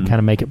everything can kind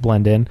of make it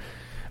blend in.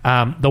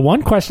 The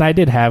one question I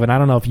did have, and I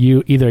don't know if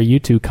either of you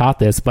two caught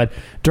this, but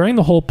during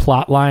the whole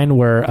plot line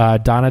where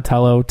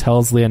Donatello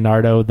tells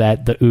Leonardo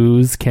that the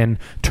ooze can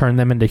turn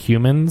them into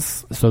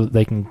humans so that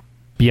they can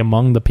be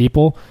among the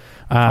people.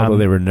 Although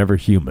they were never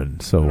human,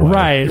 so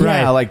right.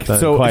 Yeah, like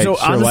so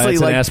honestly,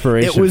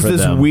 like it was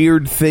this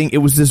weird thing. It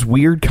was this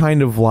weird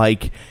kind of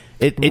like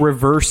it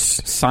reverse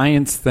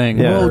science thing.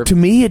 Yeah. Well, to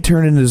me, it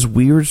turned into this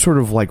weird sort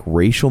of like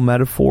racial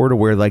metaphor to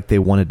where like they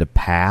wanted to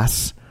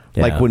pass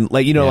Like when,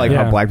 like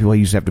how black people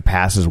used to have to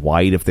pass as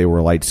white if they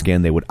were light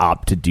skinned, they would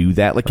opt to do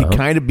that. Like it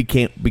kind of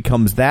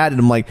becomes that, and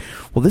I'm like,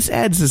 well, this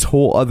adds this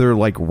whole other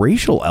like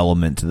racial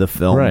element to the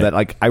film that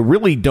like I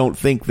really don't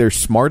think they're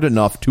smart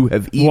enough to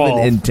have even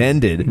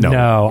intended.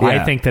 No,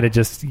 I think that it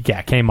just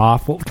came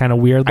off kind of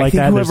weird like that.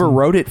 I think whoever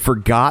wrote it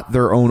forgot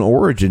their own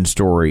origin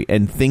story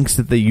and thinks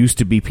that they used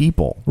to be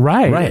people.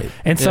 Right.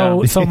 And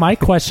so my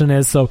question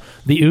is, so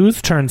the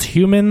ooze turns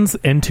humans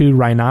into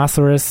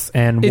rhinoceros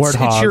and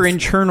warthogs. It's your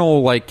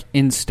internal like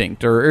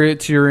instinct, or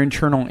it's your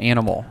internal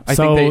animal. I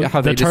think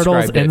how the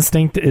turtles'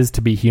 instinct is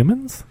to be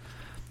humans,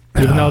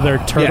 even though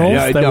they're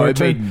turtles. It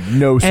made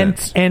no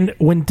sense. And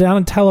when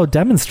Donatello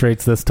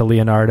demonstrates this to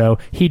Leonardo,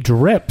 he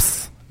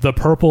drips the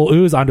purple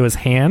ooze onto his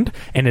hand,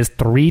 and his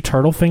 3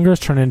 turtle fingers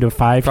turn into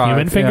 5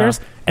 human fingers,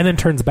 and then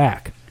turns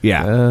back.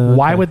 Yeah.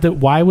 Why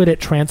would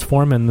it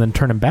transform and then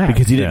turn him back?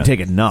 Because he didn't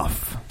take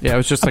enough. Yeah, it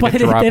was just like a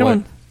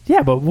droplet.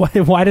 Yeah, but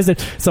why does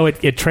it... So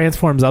it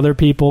transforms other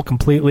people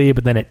completely,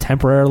 but then it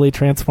temporarily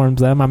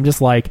transforms them. I'm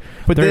just like,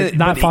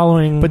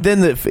 following... But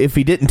then if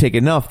he didn't take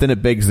enough, then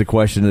it begs the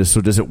question is, so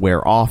does it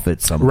wear off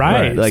at some point?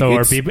 Right. Like so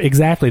are people...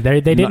 Exactly.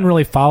 They didn't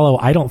really follow,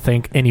 I don't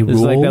think, any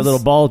rules. It's like that little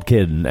bald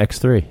kid in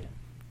X3.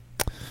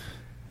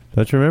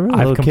 Don't you remember?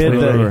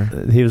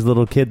 He was a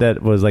little kid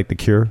that was like the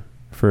cure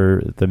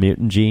for the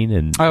mutant gene.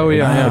 And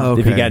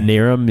if you got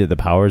near him, the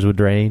powers would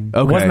drain.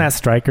 Okay. Wasn't that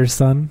Stryker's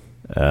son?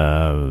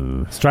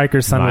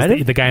 Stryker's son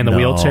was the guy in the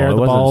wheelchair, the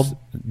bald.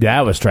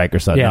 That was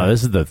Stryker's son. Yeah. No,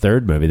 this is the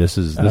third movie. This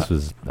was I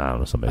don't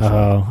know, somebody's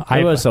son.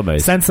 It was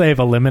somebody's. Since they've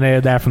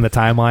eliminated that from the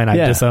timeline, I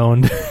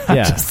disowned.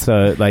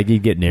 So like you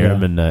get near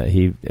him, and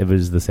it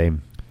was the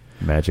same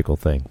magical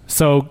thing.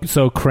 So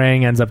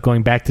Krang ends up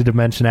going back to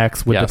Dimension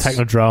X with the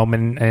Technodrome,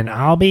 and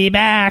I'll be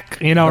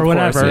back, or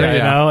whatever,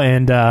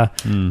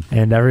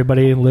 and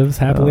everybody lives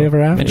happily ever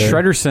after. And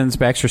Shredder sends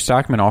Baxter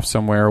Stockman off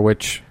somewhere,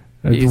 which.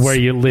 Where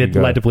you led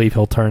to believe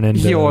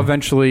he'll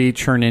eventually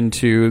turn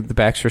into the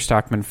Baxter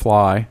Stockman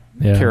Fly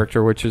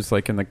character, which is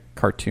like in the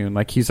cartoon.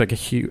 Like he's like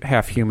a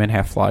half human,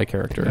 half fly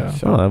character. Yeah.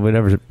 So we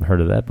never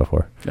heard of that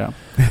before. Yeah.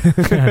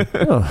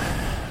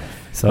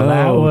 So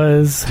that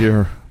was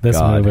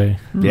this movie.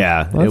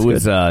 Yeah, it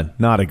was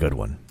not a good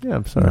one. Yeah,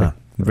 I'm sorry.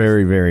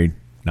 Very, very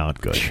not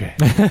good.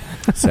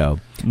 So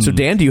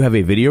Dan, do you have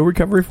a video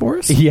recovery for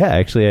us? Yeah,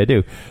 actually I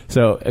do.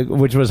 So,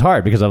 which was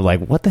hard because I'm like,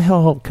 what the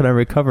hell can I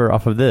recover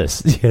off of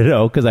this?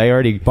 Because I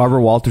already...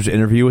 Barbara Walters'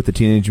 interview with the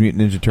Teenage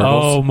Mutant Ninja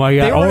Turtles. Oh my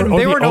God.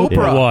 They were an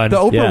Oprah one. The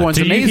Oprah one's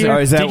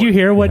amazing. Did you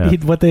hear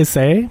what they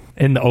say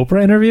in the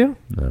Oprah interview?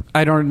 No.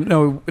 I don't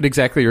know what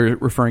exactly you're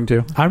referring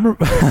to. I'm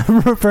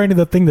referring to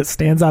the thing that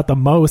stands out the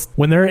most.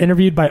 When they're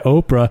interviewed by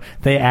Oprah,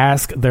 they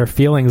ask their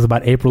feelings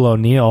about April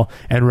O'Neil,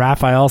 and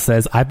Raphael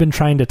says, I've been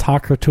trying to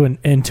talk her into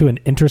an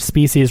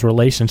interspecies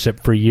relationship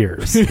for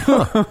years.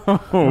 All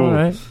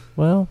right.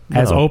 Well,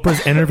 as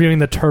Oprah's interviewing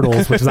the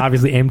turtles, which is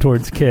obviously aimed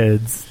towards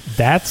kids,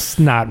 that's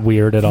not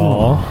weird at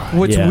all.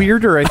 What's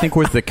weirder, I think,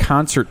 was the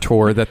concert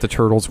tour that the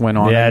turtles went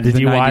on. Yeah, did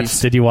you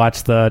 90s.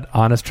 watch the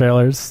Honest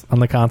trailers on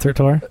the concert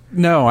tour?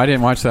 No, I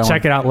didn't watch that.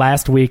 Check it out.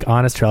 Last week,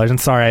 Honest trailers.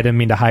 And sorry, I didn't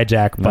mean to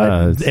hijack,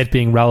 but it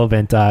being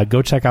relevant,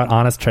 go check out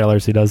Honest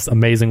trailers. He does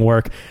amazing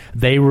work.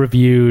 They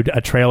reviewed a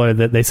trailer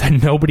that they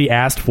said nobody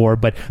asked for,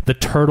 but the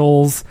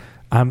turtles.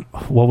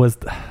 What was?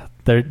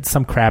 There's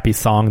some crappy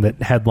song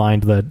that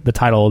headlined the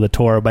title of the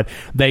tour, but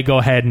they go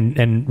ahead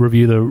and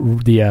review the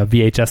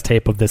VHS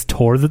tape of this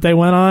tour that they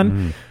went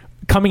on.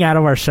 Coming out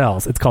of our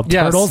shells. It's called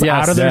Turtles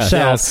Out of Their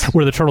Shells,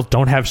 where the turtles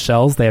don't have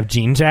shells. They have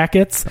jean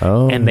jackets,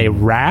 and they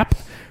rap.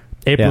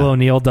 April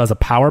O'Neil does a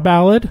power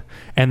ballad,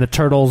 and the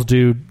turtles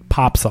do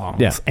pop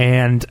songs. Yeah.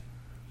 And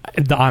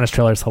the Honest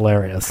trailer is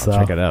hilarious.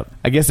 Check it out.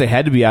 I guess they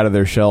had to be out of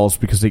their shells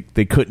because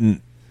they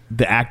couldn't.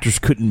 The actors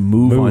couldn't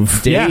move on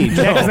stage.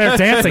 Yeah, because they're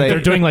dancing.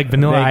 They're doing like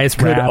Vanilla Ice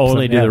could raps.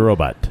 only do the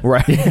robot.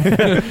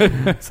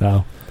 Right.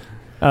 So...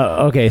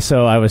 okay,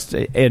 so I was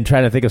trying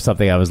to think of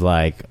something. I was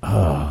like,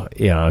 I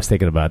was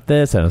thinking about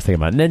this, and I was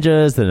thinking about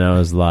ninjas, and I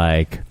was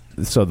like,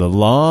 so the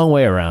long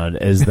way around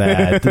is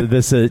that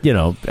this is,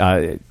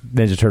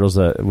 Ninja Turtles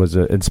was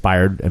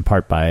inspired in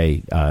part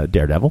by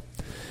Daredevil.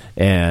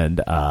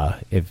 And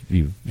if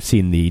you've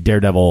seen the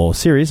Daredevil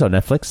series on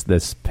Netflix,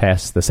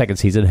 the second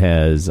season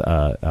has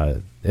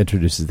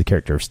introduces the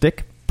character of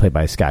Stick, played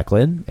by Scott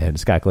Glenn, and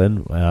Scott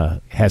Glenn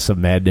has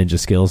some mad ninja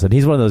skills, and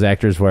he's one of those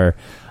actors where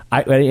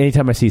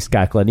anytime I see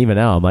Scott Glenn, even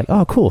now, I'm like,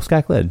 oh, cool,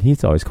 Scott Glenn,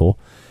 he's always cool.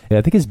 Yeah,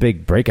 I think his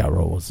big breakout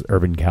role was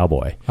Urban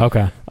Cowboy.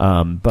 Okay.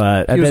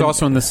 But he was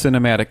also in the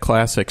cinematic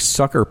classic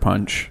Sucker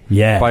Punch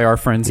by our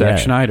friend Zack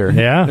Schneider.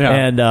 Yeah.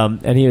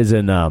 And he was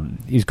in,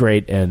 he's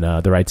great in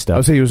The Right Stuff.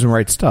 Oh, so he was in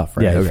Right Stuff,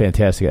 right? Yeah, he's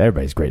fantastic.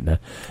 Everybody's great in that.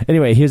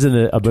 Anyway, he was in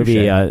a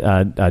movie,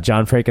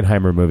 John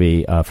Frankenheimer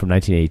movie from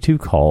 1982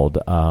 called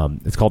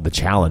The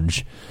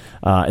Challenge.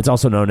 It's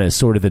also known as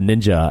Sword of the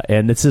Ninja.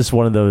 And it's just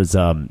one of those,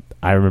 I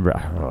remember,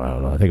 I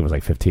don't know, I think it was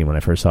like 15 when I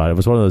first saw it. It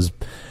was one of those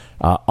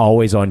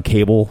always on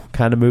cable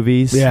kind of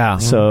movies. Yeah.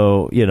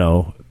 So,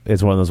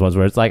 it's one of those ones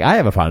where it's like I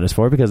have a fondness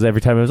for it because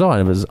every time it was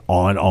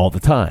on all the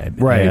time,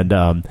 right?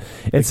 And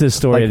it's this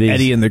story like of these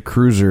Eddie and the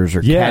Cruisers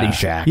or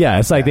Caddyshack. Yeah,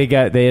 it's like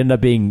they end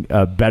up being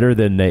better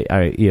than they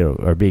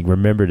or being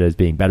remembered as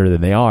being better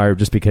than they are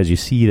just because you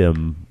see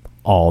them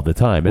all the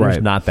time, and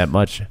there's not that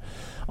much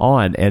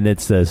on. And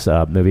it's this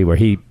movie where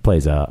he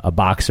plays a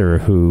boxer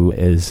who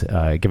is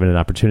given an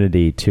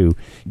opportunity to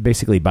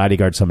basically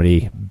bodyguard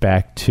somebody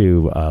back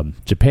to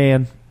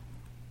Japan.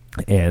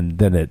 And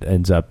then it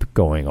ends up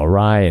going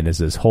awry, and is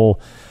this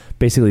whole,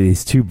 basically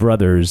these two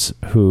brothers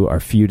who are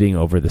feuding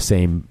over the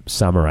same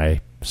samurai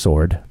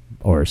sword,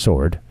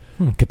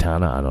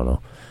 katana. I don't know.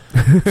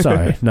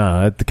 Sorry,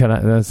 no, that's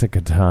a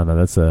katana.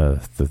 That's a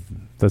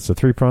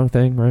 3-prong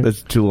thing, right?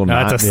 That's two little.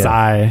 No, that's a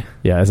sai.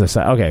 Yeah, that's a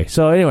sai. Okay,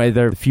 so anyway,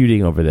 they're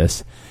feuding over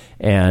this,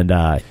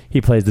 and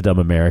he plays the dumb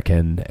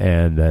American,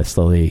 and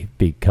slowly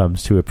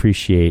becomes to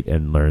appreciate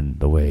and learn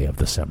the way of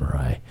the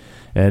samurai.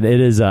 And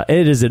it is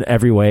in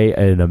every way,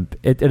 and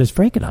it is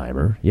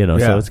Frankenheimer,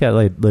 so it's got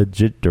like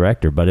legit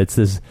director, but it's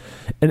this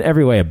in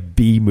every way a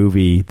B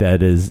movie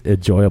that is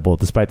enjoyable,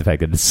 despite the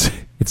fact that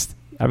it's.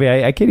 I mean,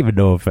 I can't even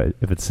know if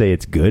it's say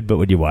it's good, but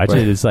when you watch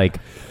it, it's like,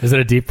 is it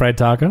a deep fried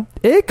taco?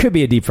 It could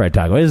be a deep fried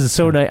taco. It is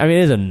so nice. I mean,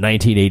 it is a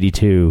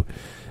 1982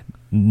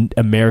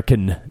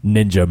 American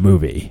ninja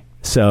movie.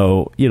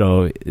 So,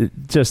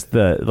 just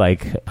the,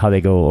 like, how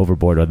they go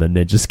overboard on the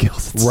ninja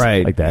skills.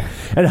 Right. Like that.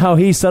 And how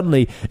he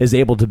suddenly is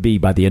able to be,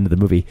 by the end of the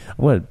movie,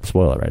 I'm going to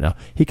spoil it right now,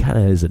 he kind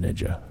of is a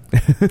ninja.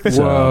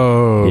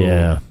 Whoa.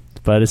 Yeah.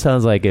 But it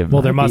sounds like it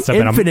there must have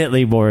been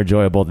infinitely more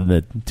enjoyable than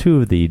the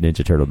two of the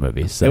Ninja Turtle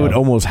movies. So. It would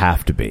almost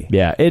have to be.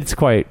 Yeah, it's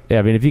quite...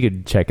 I mean, if you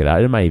could check it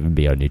out, it might even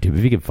be on YouTube.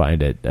 If you could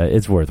find it,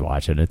 it's worth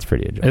watching. It's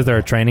pretty enjoyable. Is there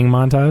a training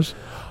montage?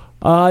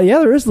 Yeah,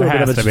 there is a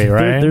little bit of a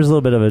right? There's a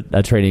little bit of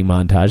a training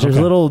montage. There's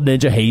a little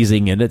ninja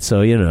hazing in it,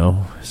 so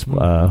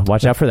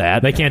watch out for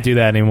that. They can't do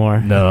that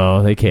anymore.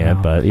 No, they can't.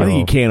 No. But I think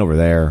you can over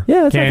there.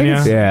 Yeah, can you?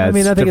 Yeah, I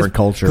mean, I think different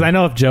culture. Because I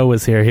know if Joe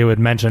was here, he would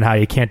mention how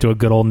you can't do a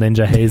good old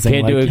ninja hazing.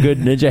 Can't do a good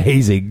ninja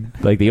hazing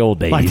like the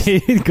old days.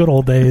 Like good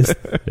old days.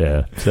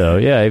 Yeah. So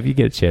yeah, if you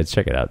get a chance,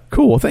 check it out.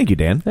 Cool. Well, thank you,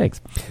 Dan. Thanks.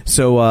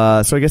 So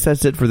I guess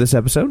that's it for this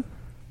episode.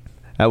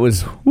 That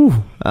was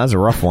a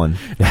rough one.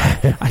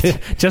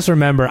 Just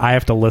remember, I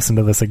have to listen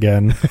to this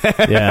again.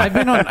 Yeah, I've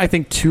been on, I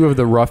think, 2 of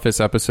the roughest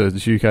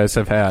episodes you guys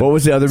have had. What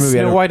was the other movie?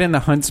 Snow White and the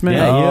Huntsman.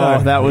 Yeah,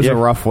 that was a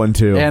rough one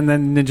too. And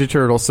then Ninja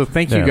Turtles. So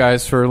thank you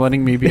guys for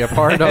letting me be a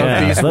part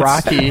of these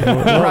rocky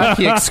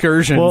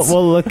excursions.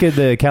 We'll look at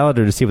the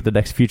calendar to see what the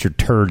next future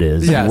turd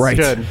is. Yes, right.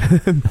 Good. I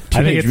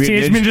think it's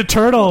Teenage Ninja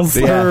Turtles.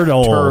 Yeah.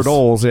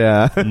 Turtles.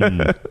 Yeah.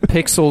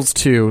 Pixels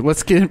 2.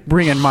 Let's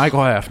bring in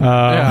Michael Heffner.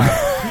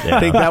 I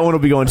think that one will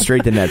be going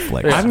straight to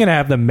Netflix. I'm going to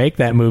have them make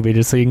that movie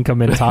just so you can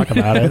come in and talk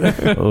about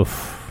it.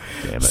 Oof.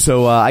 Damn it.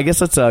 So I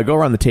guess let's go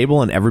around the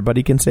table and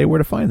everybody can say where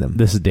to find them.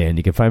 This is Dan.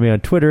 You can find me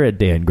on Twitter at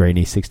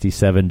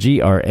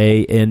DanGraney67,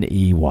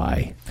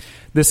 GRANEY.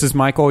 This is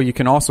Michael. You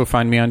can also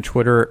find me on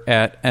Twitter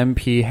at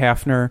MP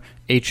HAFFNER.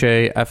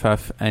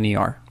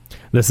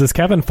 This is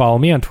Kevin. Follow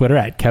me on Twitter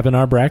at Kevin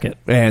R. Brackett.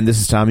 And this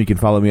is Tom. You can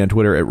follow me on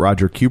Twitter at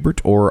Roger Kubert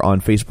or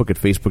on Facebook at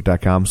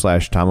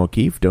Facebook.com/Tom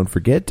O'Keefe. Don't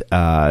forget,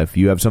 if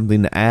you have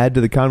something to add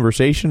to the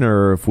conversation,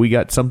 or if we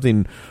got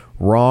something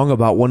wrong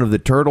about one of the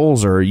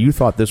turtles, or you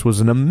thought this was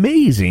an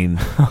amazing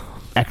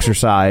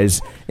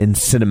exercise in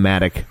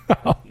cinematic,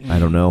 I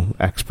don't know,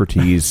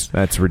 expertise.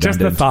 That's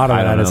redundant. Just the thought of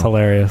that is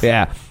hilarious.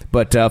 Yeah.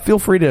 But feel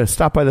free to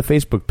stop by the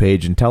Facebook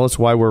page and tell us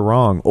why we're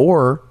wrong,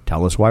 or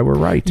tell us why we're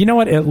right. You know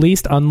what? At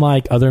least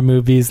unlike other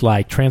movies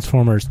like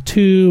Transformers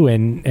 2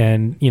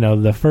 and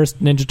the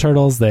first Ninja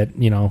Turtles that,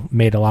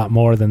 made a lot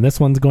more than this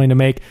one's going to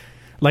make,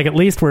 like at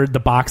least where the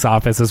box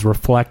office is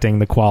reflecting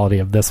the quality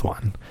of this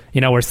one.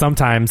 Where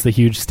sometimes the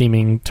huge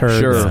steaming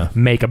turds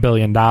make $1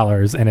 billion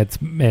and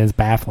it's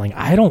baffling.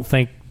 I don't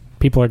think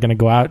people are going to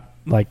go out,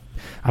 like,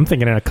 I'm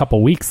thinking in a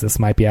couple weeks this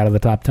might be out of the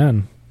top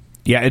 10.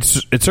 Yeah,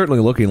 it's certainly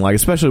looking like,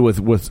 especially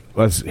with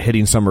us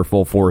hitting summer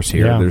full force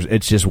here. Yeah.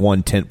 It's just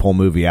one tentpole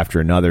movie after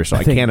another, so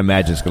I can't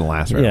imagine it's going to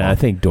last very long. I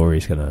think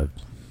Dory's going to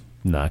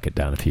knock it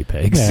down a few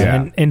pegs.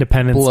 Yeah.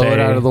 Independence Blow Day. it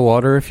out of the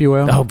water, if you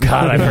will. Oh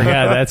God, I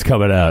forgot that's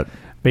coming out.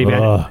 Baby,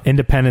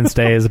 Independence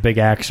Day is a big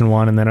action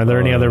one, and then are there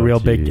any other real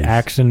big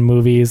action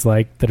movies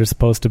like that are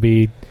supposed to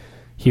be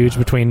huge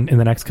in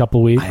the next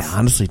couple weeks? I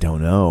honestly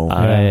don't know.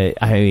 I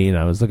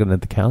was looking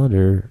at the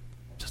calendar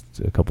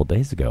just a couple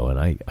days ago, and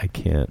I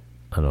can't.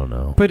 I don't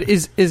know. But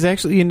is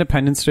actually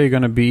Independence Day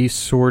going to be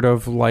sort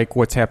of like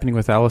what's happening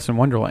with Alice in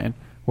Wonderland,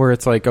 where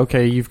it's like,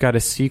 okay, you've got a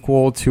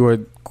sequel to a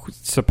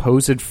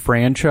supposed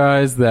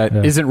franchise that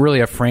isn't really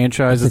a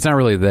franchise. It's not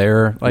really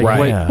there. Like,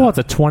 right. Well, it's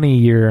a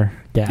 20-year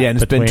gap. Yeah,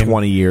 and it's been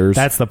 20 years.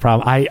 That's the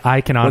problem. I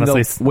can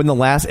honestly... When the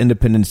last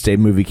Independence Day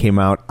movie came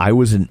out, I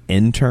was an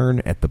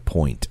intern at The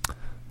Point.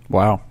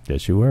 Wow.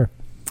 Yes, you were.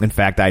 In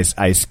fact,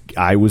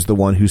 I was the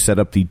one who set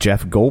up the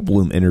Jeff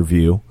Goldblum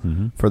interview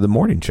for the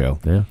morning show.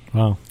 Yeah.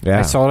 Wow. Yeah.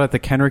 I saw it at the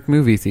Kenrick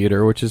Movie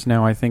Theater, which is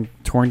now, I think,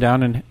 torn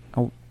down and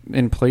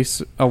in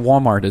place a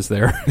Walmart is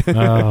there.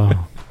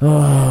 Oh.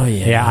 Oh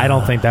yeah. Yeah, I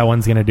don't think that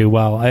one's going to do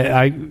well.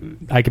 I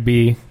could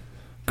be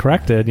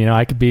corrected,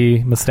 I could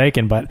be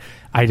mistaken, but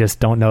I just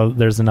don't know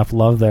there's enough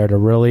love there to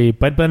really.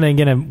 But then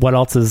again, what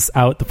else is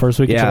out the first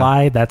week of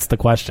July? That's the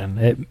question.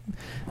 It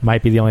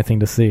might be the only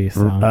thing to see.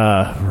 So.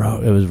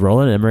 It was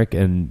Roland Emmerich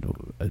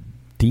and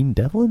Dean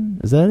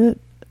Devlin. Is that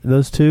it?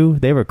 Those two,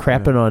 they were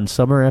crapping on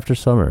Summer After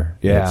Summer.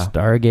 Yeah,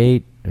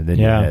 Stargate, and then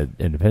you had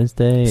Independence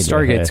Day.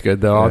 Stargate's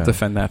good though. I'll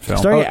defend that film.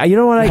 Stargate. You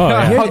know what?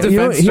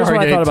 Here's what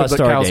I thought about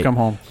Stargate. Cows come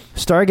home.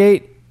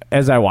 Stargate,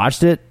 as I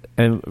watched it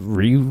and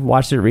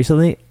rewatched it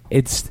recently,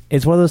 it's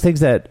one of those things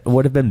that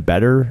would have been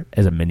better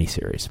as a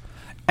miniseries.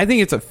 I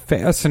think it's a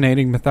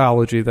fascinating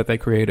mythology that they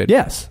created.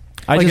 Yes.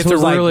 It's a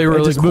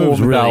really cool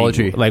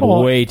mythology,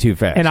 way too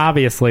fast. And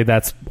obviously,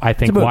 that's I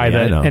think why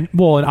and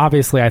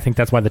obviously I think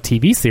that's why the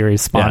TV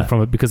series spawned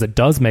from it, because it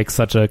does make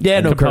such a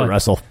no Kurt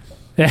Russell.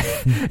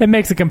 It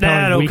makes a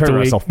compelling week to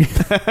week.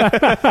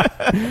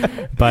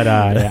 But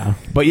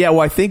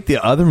I think the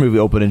other movie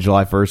open in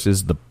July 1st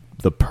is the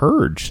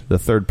Purge, the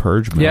third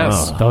Purge movie.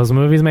 Yes, those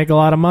movies make a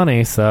lot of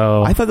money.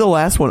 So I thought the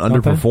last one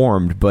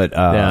underperformed, but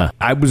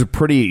I was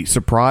pretty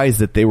surprised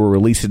that they were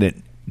releasing it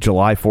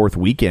July 4th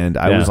weekend.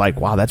 I was like,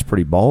 wow, that's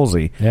pretty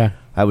ballsy. Yeah.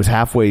 I was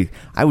halfway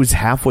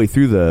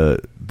through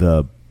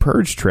the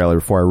Purge trailer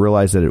before I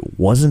realized that it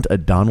wasn't a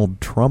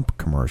Donald Trump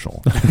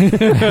commercial.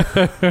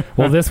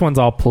 Well, this one's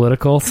all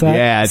political set.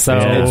 Yeah, it's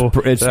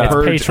Purge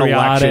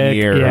election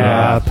year.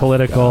 Yeah,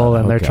 political,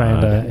 and they're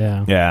trying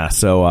to. Yeah.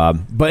 So,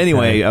 but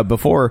anyway,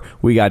 before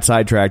we got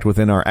sidetracked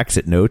within our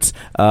exit notes,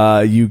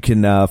 you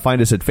can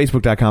find us at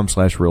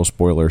facebook.com/Real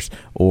Spoilers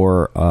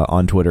or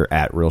on Twitter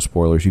 @Real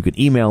Spoilers. You can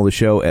email the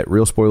show at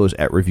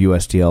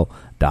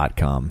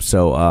realspoilers@reviewstl.com.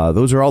 So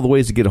those are all the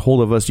ways to get a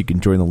hold of us. You can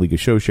join the League of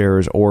Show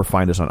Sharers or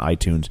find us on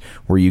iTunes,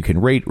 where you can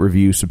rate,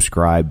 review,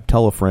 subscribe,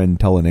 tell a friend,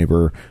 tell a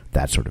neighbor,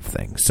 that sort of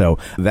thing. So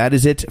that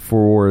is it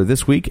for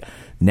this week.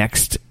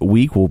 Next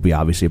week will be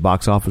obviously a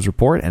box office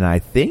report, and I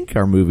think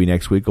our movie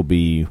next week will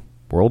be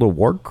World of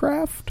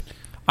Warcraft.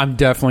 I'm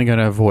definitely going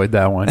to avoid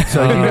that one.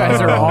 So you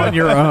guys are on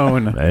your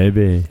own.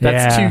 Maybe.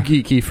 That's too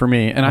geeky for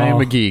me, and I am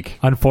a geek.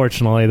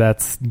 Unfortunately,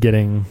 that's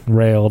getting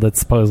railed. It's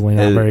supposedly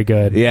not very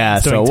good. Yeah,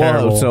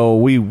 so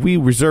we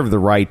reserve the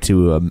right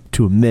to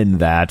amend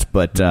that,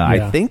 but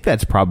I think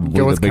that's probably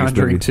go the with biggest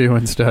Conjuring movie. 2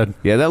 instead.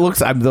 Yeah, that looks.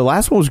 The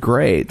last one was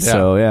great. Yeah.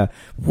 So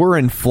we're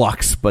in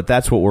flux, but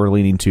that's what we're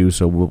leaning to.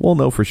 So we'll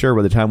know for sure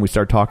by the time we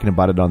start talking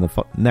about it on the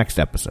next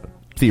episode.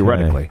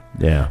 Theoretically.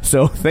 Yeah.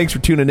 So thanks for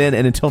tuning in,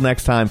 and until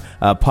next time,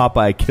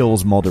 Popeye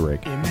kills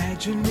Mulderig.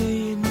 Imagine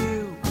me and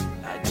you,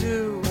 I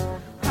do.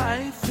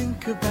 I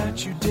think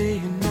about you day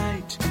and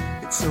night.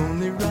 It's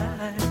only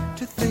right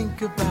to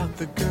think about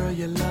the girl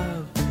you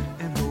love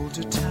and hold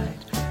her tight.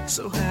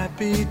 So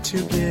happy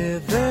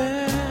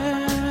together.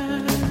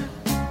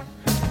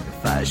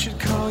 If I should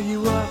call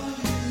you up,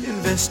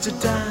 invest a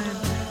dime,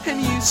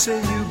 and you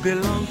say you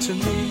belong to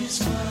me,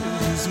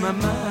 lose my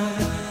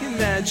mind.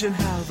 Imagine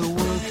how the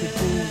world could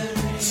be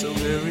so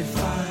very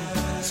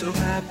fine, so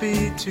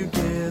happy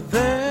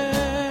together.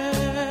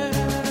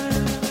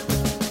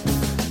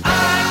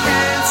 I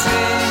can't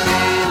see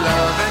me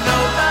loving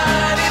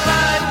nobody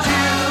but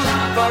you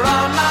for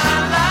all my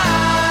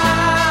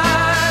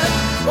life.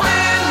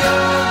 When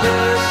you're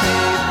with me,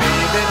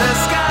 baby, the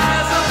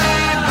skies will be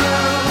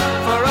blue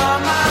for all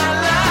my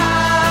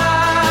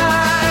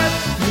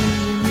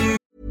life.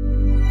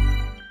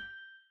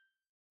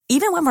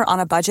 Even when we're on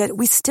a budget,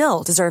 we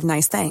still deserve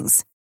nice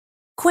things.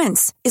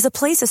 Quince is a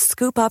place to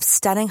scoop up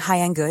stunning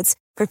high-end goods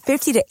for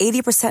 50 to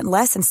 80%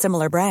 less than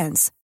similar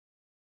brands.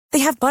 They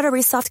have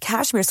buttery soft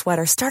cashmere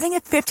sweaters starting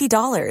at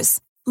 $50,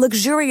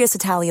 luxurious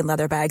Italian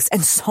leather bags,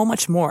 and so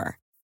much more.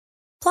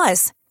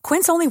 Plus,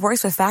 Quince only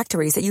works with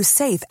factories that use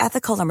safe,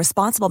 ethical, and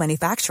responsible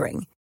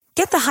manufacturing.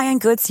 Get the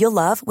high-end goods you'll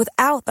love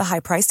without the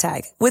high price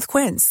tag with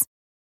Quince.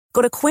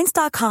 Go to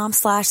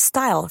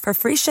quince.com/style for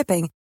free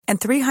shipping and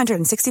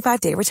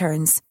 365-day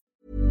returns.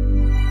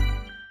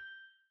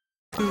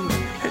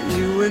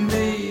 You and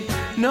me,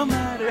 no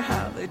matter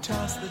how they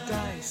toss the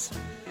dice,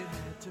 it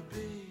had to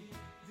be.